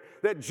there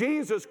that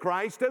Jesus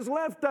Christ has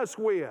left us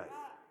with.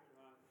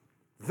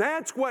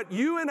 That's what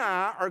you and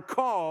I are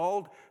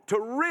called to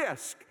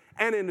risk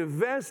and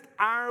invest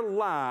our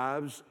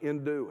lives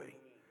in doing.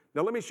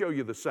 Now let me show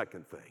you the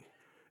second thing.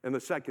 And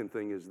the second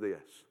thing is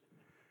this.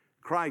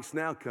 Christ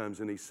now comes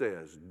and he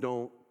says,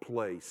 don't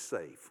play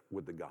safe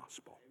with the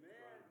gospel.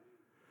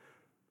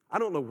 I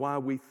don't know why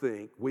we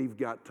think we've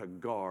got to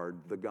guard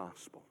the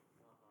gospel.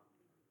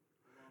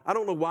 I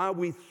don't know why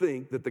we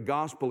think that the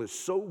gospel is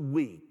so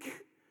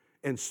weak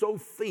and so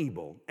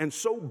feeble and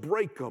so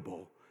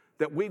breakable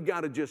that we've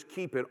got to just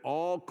keep it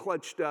all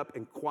clutched up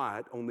and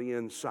quiet on the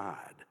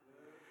inside.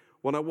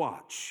 Well, now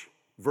watch.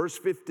 Verse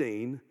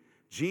 15,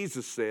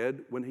 Jesus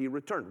said when he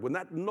returned, when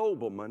that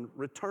nobleman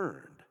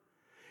returned,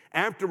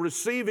 after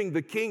receiving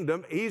the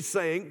kingdom, he's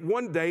saying,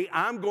 one day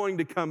I'm going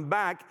to come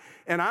back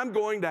and I'm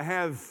going to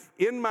have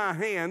in my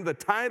hand the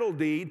title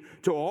deed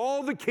to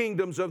all the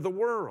kingdoms of the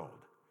world.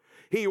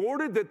 He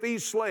ordered that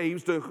these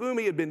slaves to whom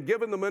he had been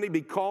given the money be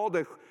called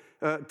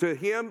to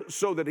him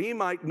so that he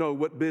might know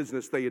what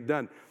business they had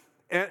done.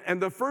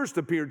 And the first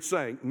appeared,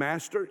 saying,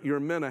 Master, your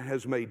mina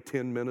has made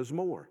 10 minas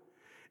more.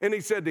 And he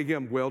said to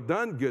him, Well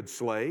done, good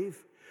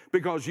slave,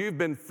 because you've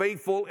been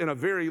faithful in a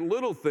very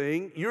little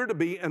thing. You're to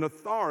be an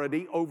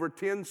authority over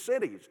 10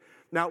 cities.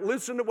 Now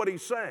listen to what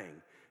he's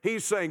saying.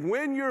 He's saying,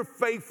 when you're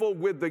faithful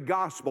with the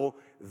gospel,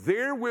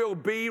 there will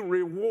be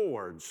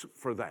rewards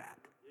for that.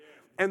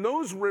 And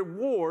those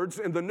rewards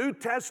in the New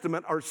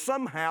Testament are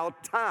somehow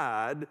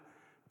tied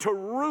to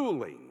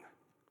ruling.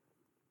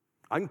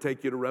 I can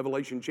take you to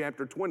Revelation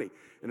chapter 20.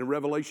 And in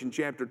Revelation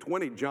chapter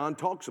 20, John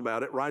talks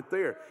about it right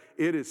there.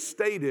 It is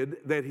stated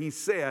that he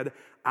said,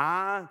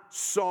 I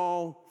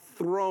saw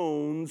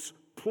thrones,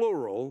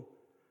 plural,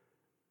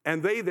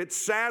 and they that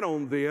sat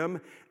on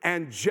them,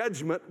 and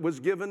judgment was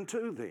given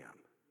to them.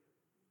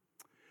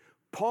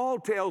 Paul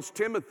tells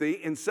Timothy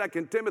in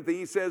 2 Timothy,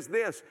 he says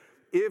this,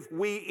 if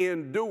we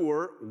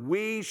endure,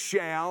 we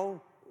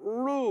shall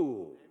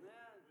rule.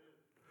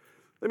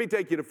 Let me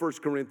take you to 1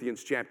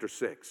 Corinthians chapter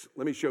 6.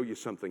 Let me show you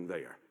something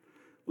there.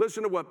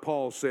 Listen to what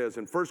Paul says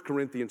in 1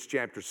 Corinthians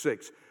chapter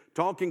 6,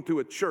 talking to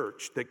a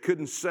church that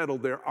couldn't settle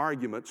their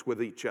arguments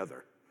with each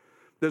other.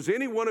 Does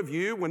any one of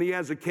you, when he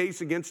has a case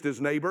against his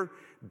neighbor,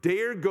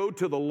 dare go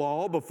to the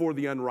law before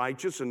the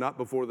unrighteous and not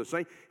before the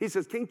saint? He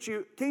says, can't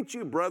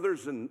you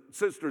brothers and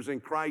sisters in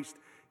Christ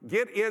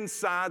get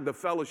inside the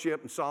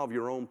fellowship and solve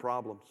your own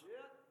problems?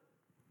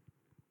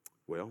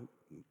 Well,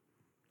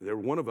 there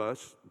one of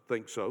us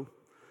thinks so.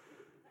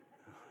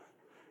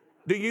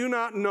 Do you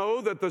not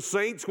know that the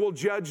saints will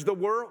judge the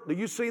world? Do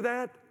you see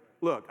that?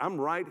 Look, I'm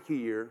right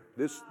here.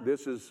 This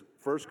is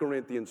 1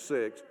 Corinthians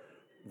 6,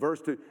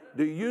 verse 2.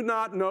 Do you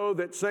not know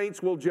that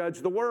saints will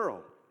judge the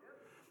world?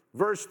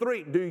 Verse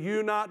 3, do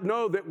you not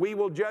know that we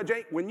will judge?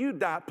 When you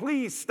die,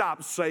 please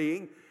stop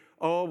saying,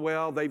 oh,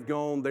 well, they've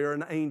gone, they're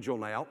an angel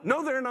now.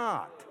 No, they're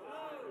not.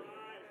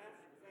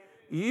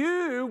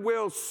 You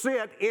will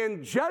sit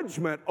in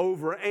judgment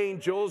over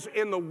angels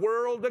in the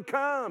world to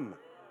come.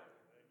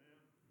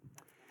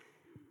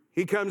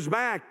 He comes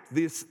back,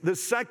 the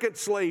second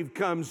slave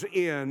comes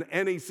in,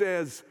 and he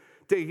says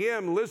to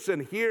him,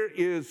 listen, here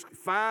is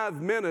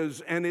 5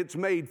 minas, and it's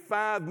made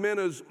 5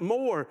 minas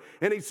more.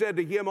 And he said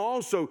to him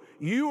also,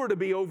 you are to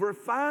be over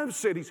 5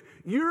 cities.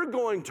 You're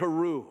going to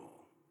rule.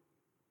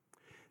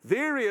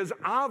 There is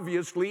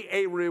obviously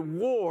a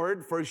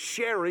reward for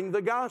sharing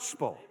the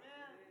gospel.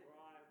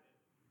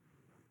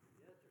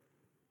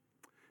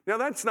 Now,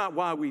 that's not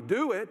why we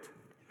do it,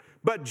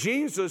 but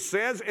Jesus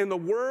says in the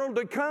world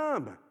to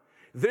come,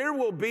 there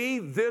will be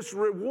this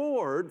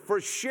reward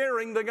for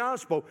sharing the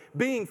gospel,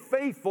 being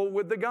faithful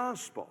with the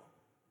gospel.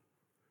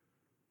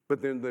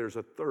 But then there's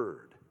a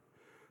third.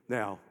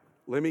 Now,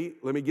 let me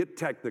get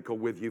technical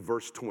with you,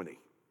 verse 20.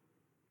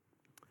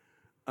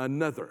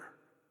 Another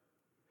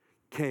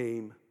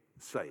came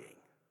saying.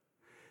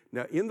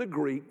 Now, in the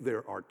Greek,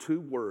 there are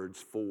 2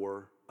 words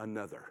for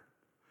another.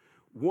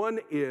 One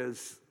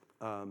is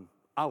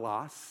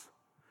alas,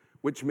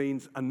 which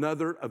means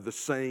another of the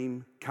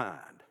same kind.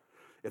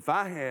 If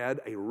I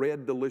had a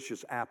red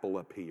delicious apple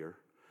up here,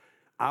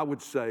 I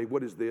would say,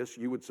 what is this?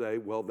 You would say,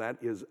 well, that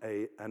is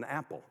an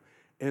apple.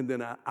 And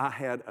then I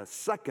had a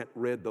second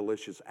red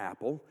delicious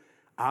apple.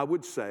 I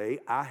would say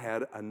I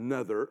had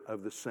another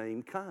of the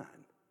same kind.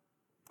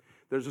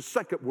 There's a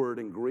second word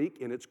in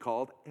Greek, and it's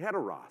called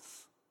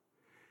heteros.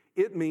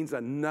 It means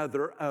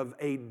another of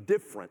a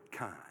different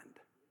kind.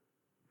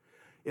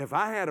 If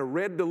I had a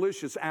red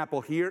delicious apple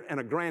here and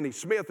a Granny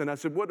Smith, and I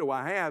said, what do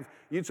I have?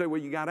 You'd say,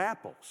 well, you got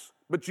apples.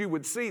 But you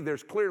would see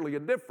there's clearly a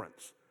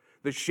difference.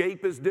 The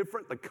shape is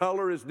different. The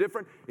color is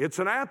different. It's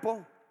an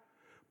apple.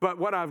 But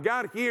what I've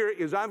got here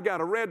is I've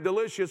got a red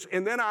delicious,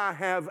 and then I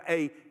have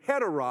a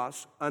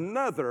heteros,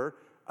 another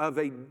of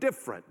a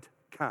different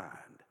kind.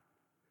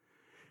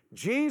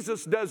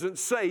 Jesus doesn't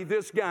say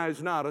this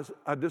guy's not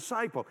a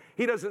disciple.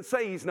 He doesn't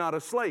say he's not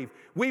a slave.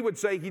 We would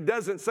say he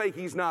doesn't say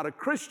he's not a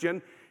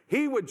Christian.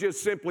 He would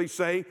just simply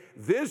say,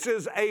 this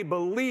is a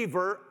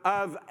believer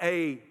of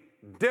a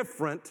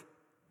different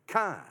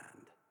kind.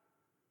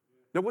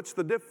 Now, what's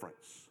the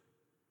difference?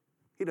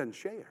 He doesn't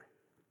share.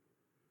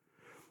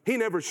 He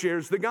never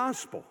shares the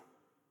gospel.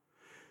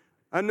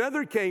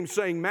 Another came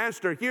saying,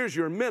 Master, here's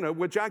your mina,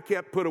 which I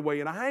kept put away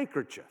in a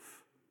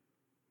handkerchief.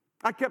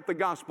 I kept the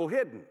gospel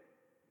hidden.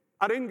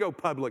 I didn't go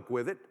public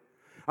with it.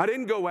 I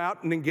didn't go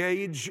out and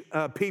engage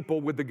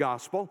people with the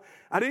gospel.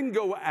 I didn't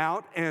go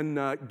out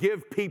and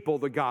give people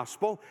the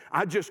gospel.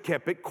 I just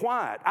kept it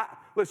quiet.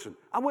 Listen,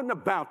 I wasn't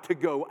about to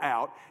go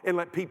out and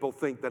let people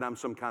think that I'm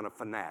some kind of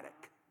fanatic.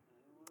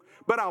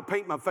 But I'll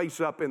paint my face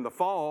up in the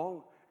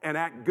fall and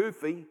act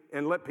goofy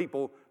and let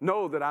people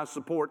know that I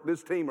support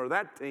this team or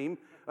that team.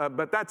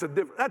 But that's a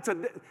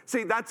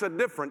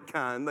different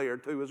kind there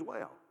too as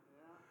well.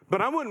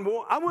 But I wouldn't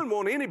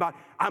want anybody.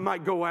 I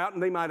might go out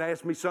and they might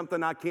ask me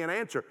something I can't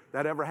answer.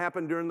 That ever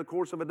happened during the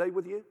course of a day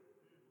with you?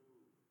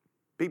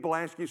 People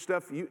ask you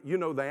stuff, you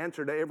know the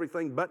answer to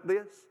everything but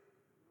this?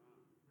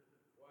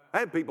 I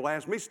have people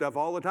ask me stuff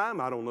all the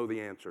time I don't know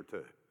the answer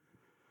to.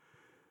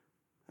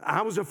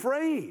 I was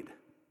afraid.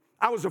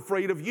 I was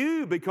afraid of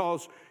you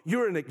because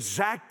you're an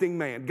exacting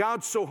man.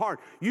 God's so hard.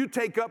 You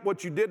take up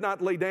what you did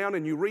not lay down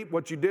and you reap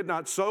what you did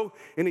not sow.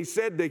 And he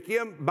said to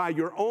him, by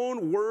your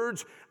own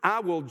words, I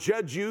will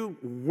judge you,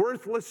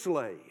 worthless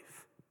slave.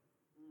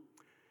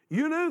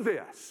 You knew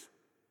this.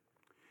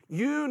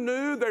 You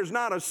knew there's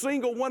not a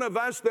single one of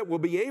us that will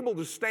be able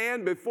to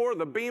stand before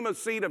the bema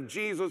seat of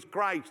Jesus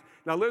Christ.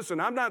 Now listen,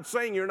 I'm not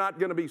saying you're not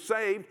going to be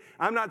saved.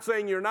 I'm not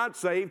saying you're not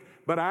saved.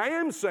 But I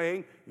am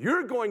saying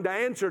you're going to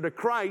answer to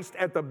Christ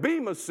at the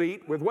bema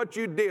seat with what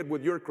you did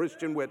with your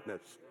Christian witness.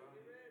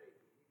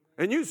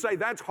 And you say,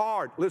 that's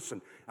hard.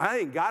 Listen, I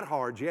ain't got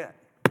hard yet.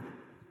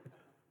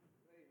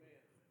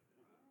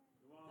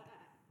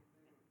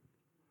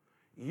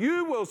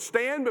 You will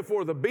stand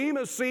before the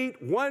bema seat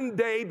one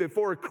day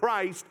before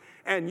Christ,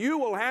 and you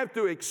will have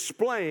to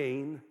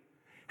explain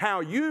how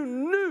you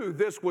knew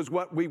this was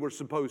what we were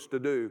supposed to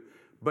do,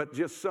 but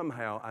just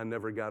somehow I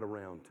never got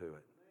around to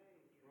it.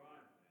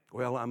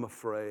 Well, I'm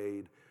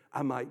afraid.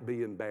 I might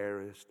be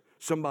embarrassed.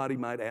 Somebody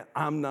might ask,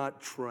 I'm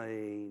not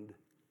trained.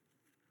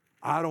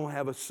 I don't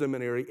have a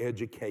seminary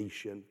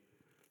education.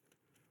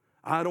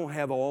 I don't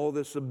have all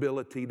this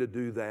ability to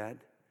do that.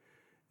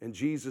 And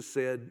Jesus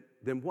said,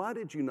 then why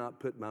did you not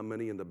put my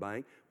money in the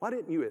bank? Why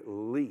didn't you at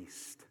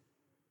least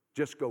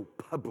just go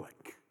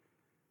public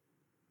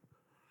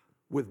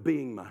with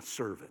being my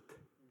servant?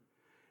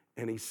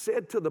 And he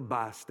said to the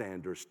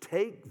bystanders,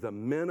 take the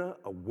mina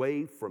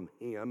away from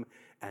him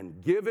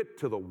and give it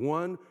to the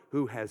one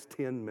who has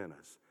 10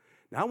 minas.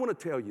 Now I want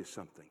to tell you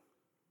something.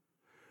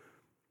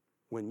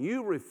 When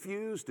you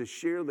refuse to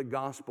share the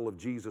gospel of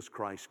Jesus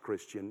Christ,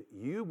 Christian,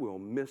 you will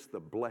miss the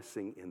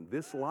blessing in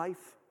this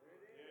life,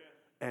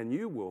 and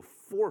you will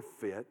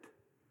forfeit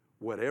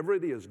whatever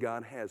it is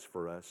God has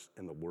for us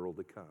in the world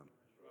to come.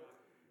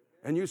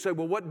 And you say,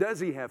 well, what does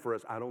he have for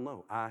us? I don't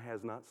know. Eye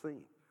has not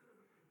seen.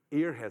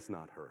 Ear has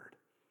not heard.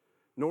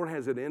 Nor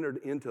has it entered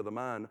into the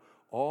mind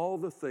all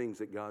the things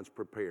that God's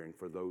preparing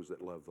for those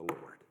that love the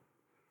Lord.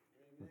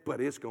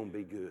 But it's going to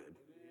be good.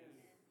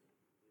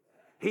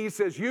 He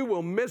says you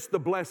will miss the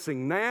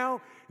blessing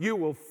now. You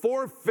will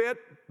forfeit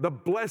the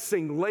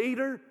blessing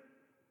later.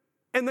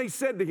 And they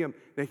said to him,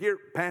 now here,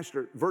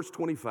 Pastor, verse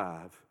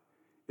 25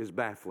 is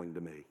baffling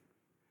to me.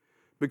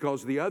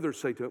 Because the others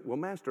say to him, well,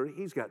 Master,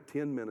 he's got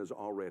 10 minas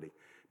already.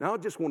 Now, I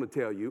just want to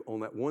tell you on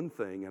that one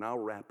thing, and I'll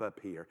wrap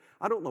up here.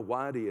 I don't know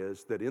why it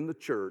is that in the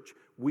church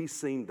we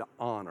seem to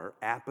honor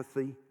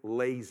apathy,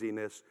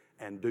 laziness,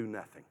 and do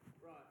nothing.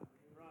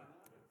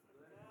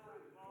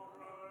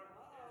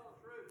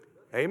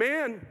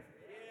 Amen.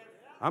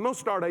 I'm going to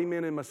start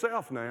amening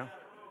myself now.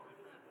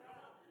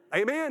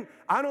 Amen.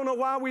 I don't know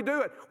why we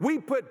do it. We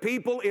put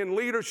people in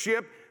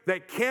leadership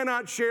that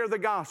cannot share the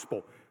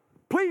gospel.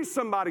 Please,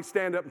 somebody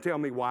stand up and tell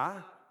me why.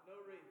 No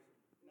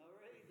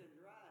reason,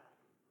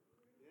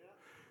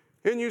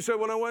 right? And you say,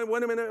 well, no,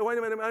 wait a minute.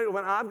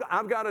 When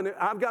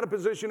I've got a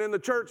position in the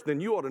church, then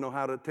you ought to know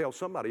how to tell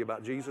somebody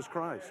about Jesus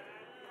Christ.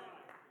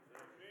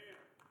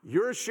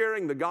 Your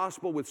sharing the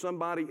gospel with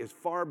somebody is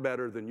far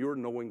better than your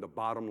knowing the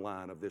bottom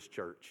line of this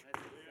church.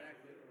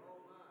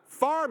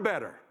 Far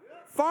better.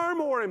 Far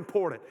more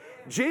important.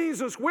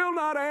 Jesus will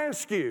not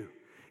ask you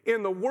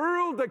in the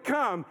world to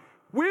come,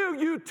 will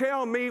you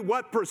tell me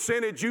what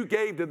percentage you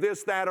gave to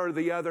this, that, or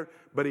the other?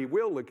 But he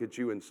will look at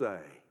you and say,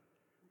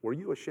 were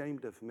you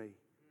ashamed of me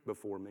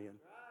before men?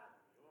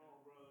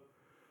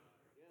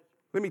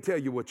 Let me tell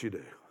you what you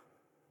do.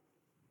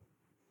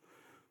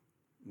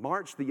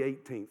 March the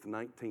 18th,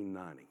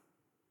 1990,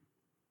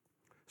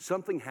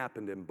 something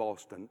happened in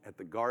Boston at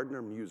the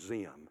Gardner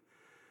Museum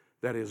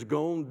that has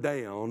gone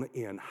down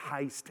in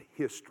heist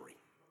history.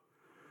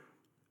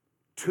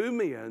 Two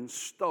men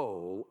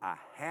stole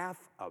 $500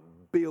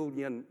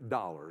 million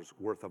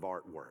worth of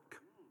artwork.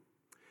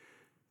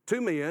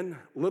 Two men,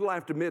 a little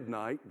after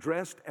midnight,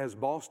 dressed as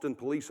Boston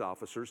police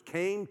officers,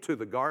 came to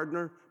the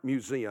Gardner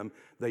Museum.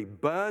 They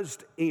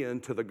buzzed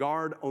into the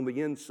guard on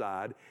the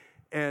inside,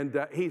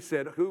 and he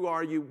said, who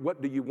are you?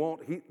 What do you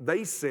want?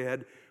 They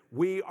said,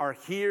 we are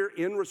here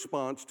in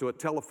response to a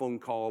telephone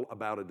call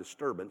about a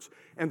disturbance.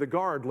 And the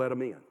guard let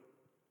them in.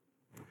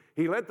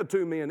 He let the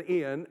two men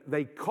in.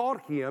 They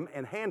caught him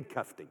and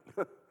handcuffed him.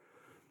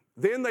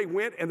 Then they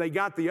went and they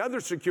got the other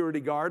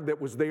security guard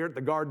that was there at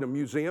the Gardner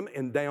Museum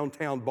in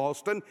downtown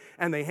Boston,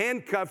 and they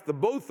handcuffed the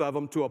both of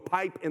them to a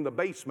pipe in the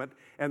basement,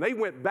 and they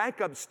went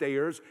back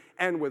upstairs,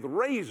 and with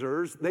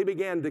razors, they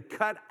began to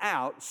cut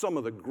out some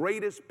of the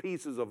greatest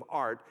pieces of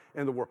art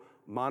in the world.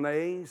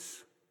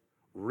 Monets,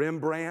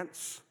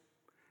 Rembrandts,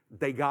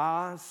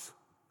 Degas,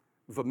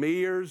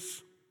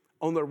 Vermeers.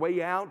 On their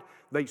way out,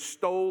 they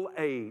stole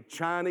a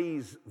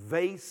Chinese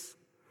vase.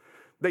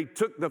 They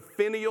took the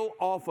finial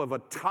off of a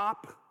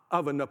top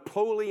of a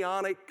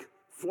Napoleonic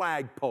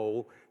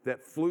flagpole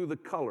that flew the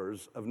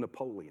colors of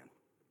Napoleon.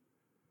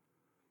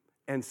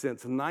 And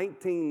since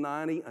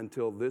 1990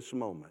 until this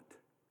moment,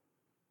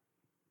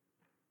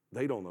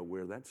 they don't know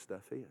where that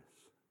stuff is.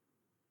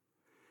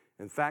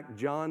 In fact,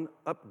 John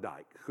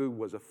Updike, who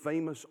was a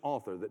famous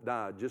author that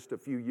died just a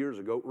few years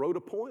ago, wrote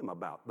a poem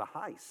about the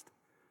heist.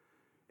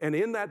 And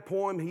in that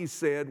poem, he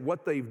said,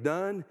 what they've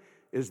done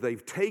is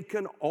they've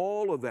taken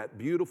all of that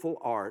beautiful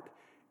art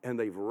and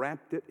they've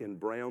wrapped it in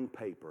brown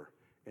paper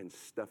and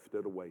stuffed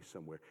it away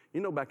somewhere.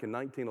 You know, back in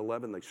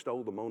 1911, they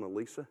stole the Mona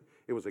Lisa.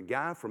 It was a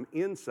guy from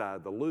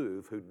inside the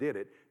Louvre who did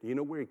it. Do you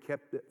know where he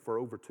kept it for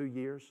over 2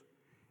 years?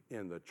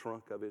 In the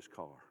trunk of his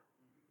car.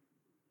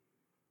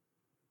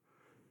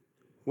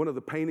 One of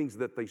the paintings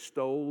that they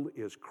stole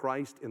is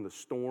Christ in the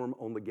Storm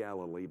on the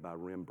Galilee by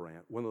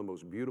Rembrandt, one of the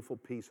most beautiful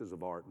pieces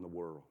of art in the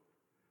world.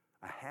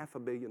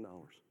 $500 million.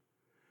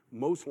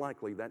 Most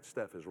likely that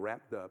stuff is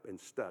wrapped up and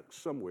stuck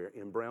somewhere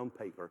in brown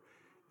paper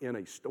in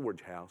a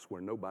storage house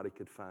where nobody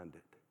could find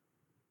it.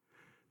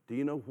 Do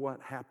you know what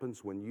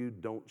happens when you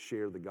don't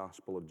share the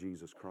gospel of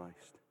Jesus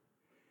Christ?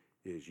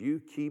 Is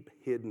you keep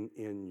hidden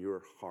in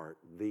your heart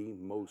the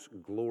most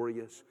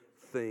glorious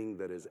thing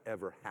that has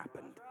ever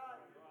happened.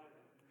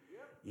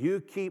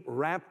 You keep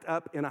wrapped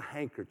up in a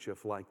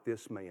handkerchief like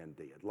this man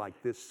did,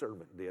 like this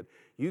servant did.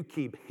 You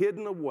keep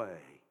hidden away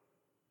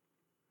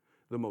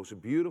the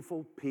most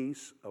beautiful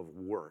piece of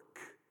work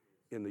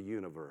in the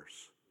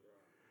universe,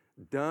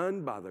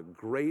 done by the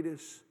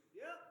greatest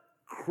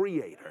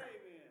creator.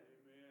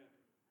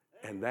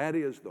 And that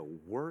is the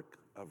work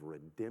of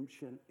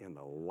redemption in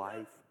the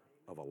life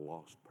of a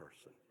lost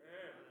person.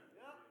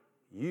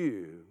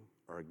 You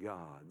are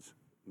God's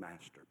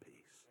masterpiece.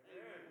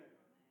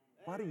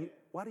 Why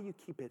do you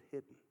keep it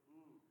hidden?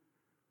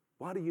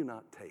 Why do you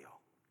not tell?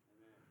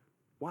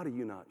 Why do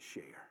you not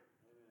share?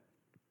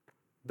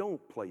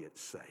 Don't play it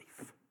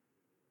safe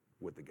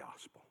with the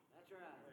gospel.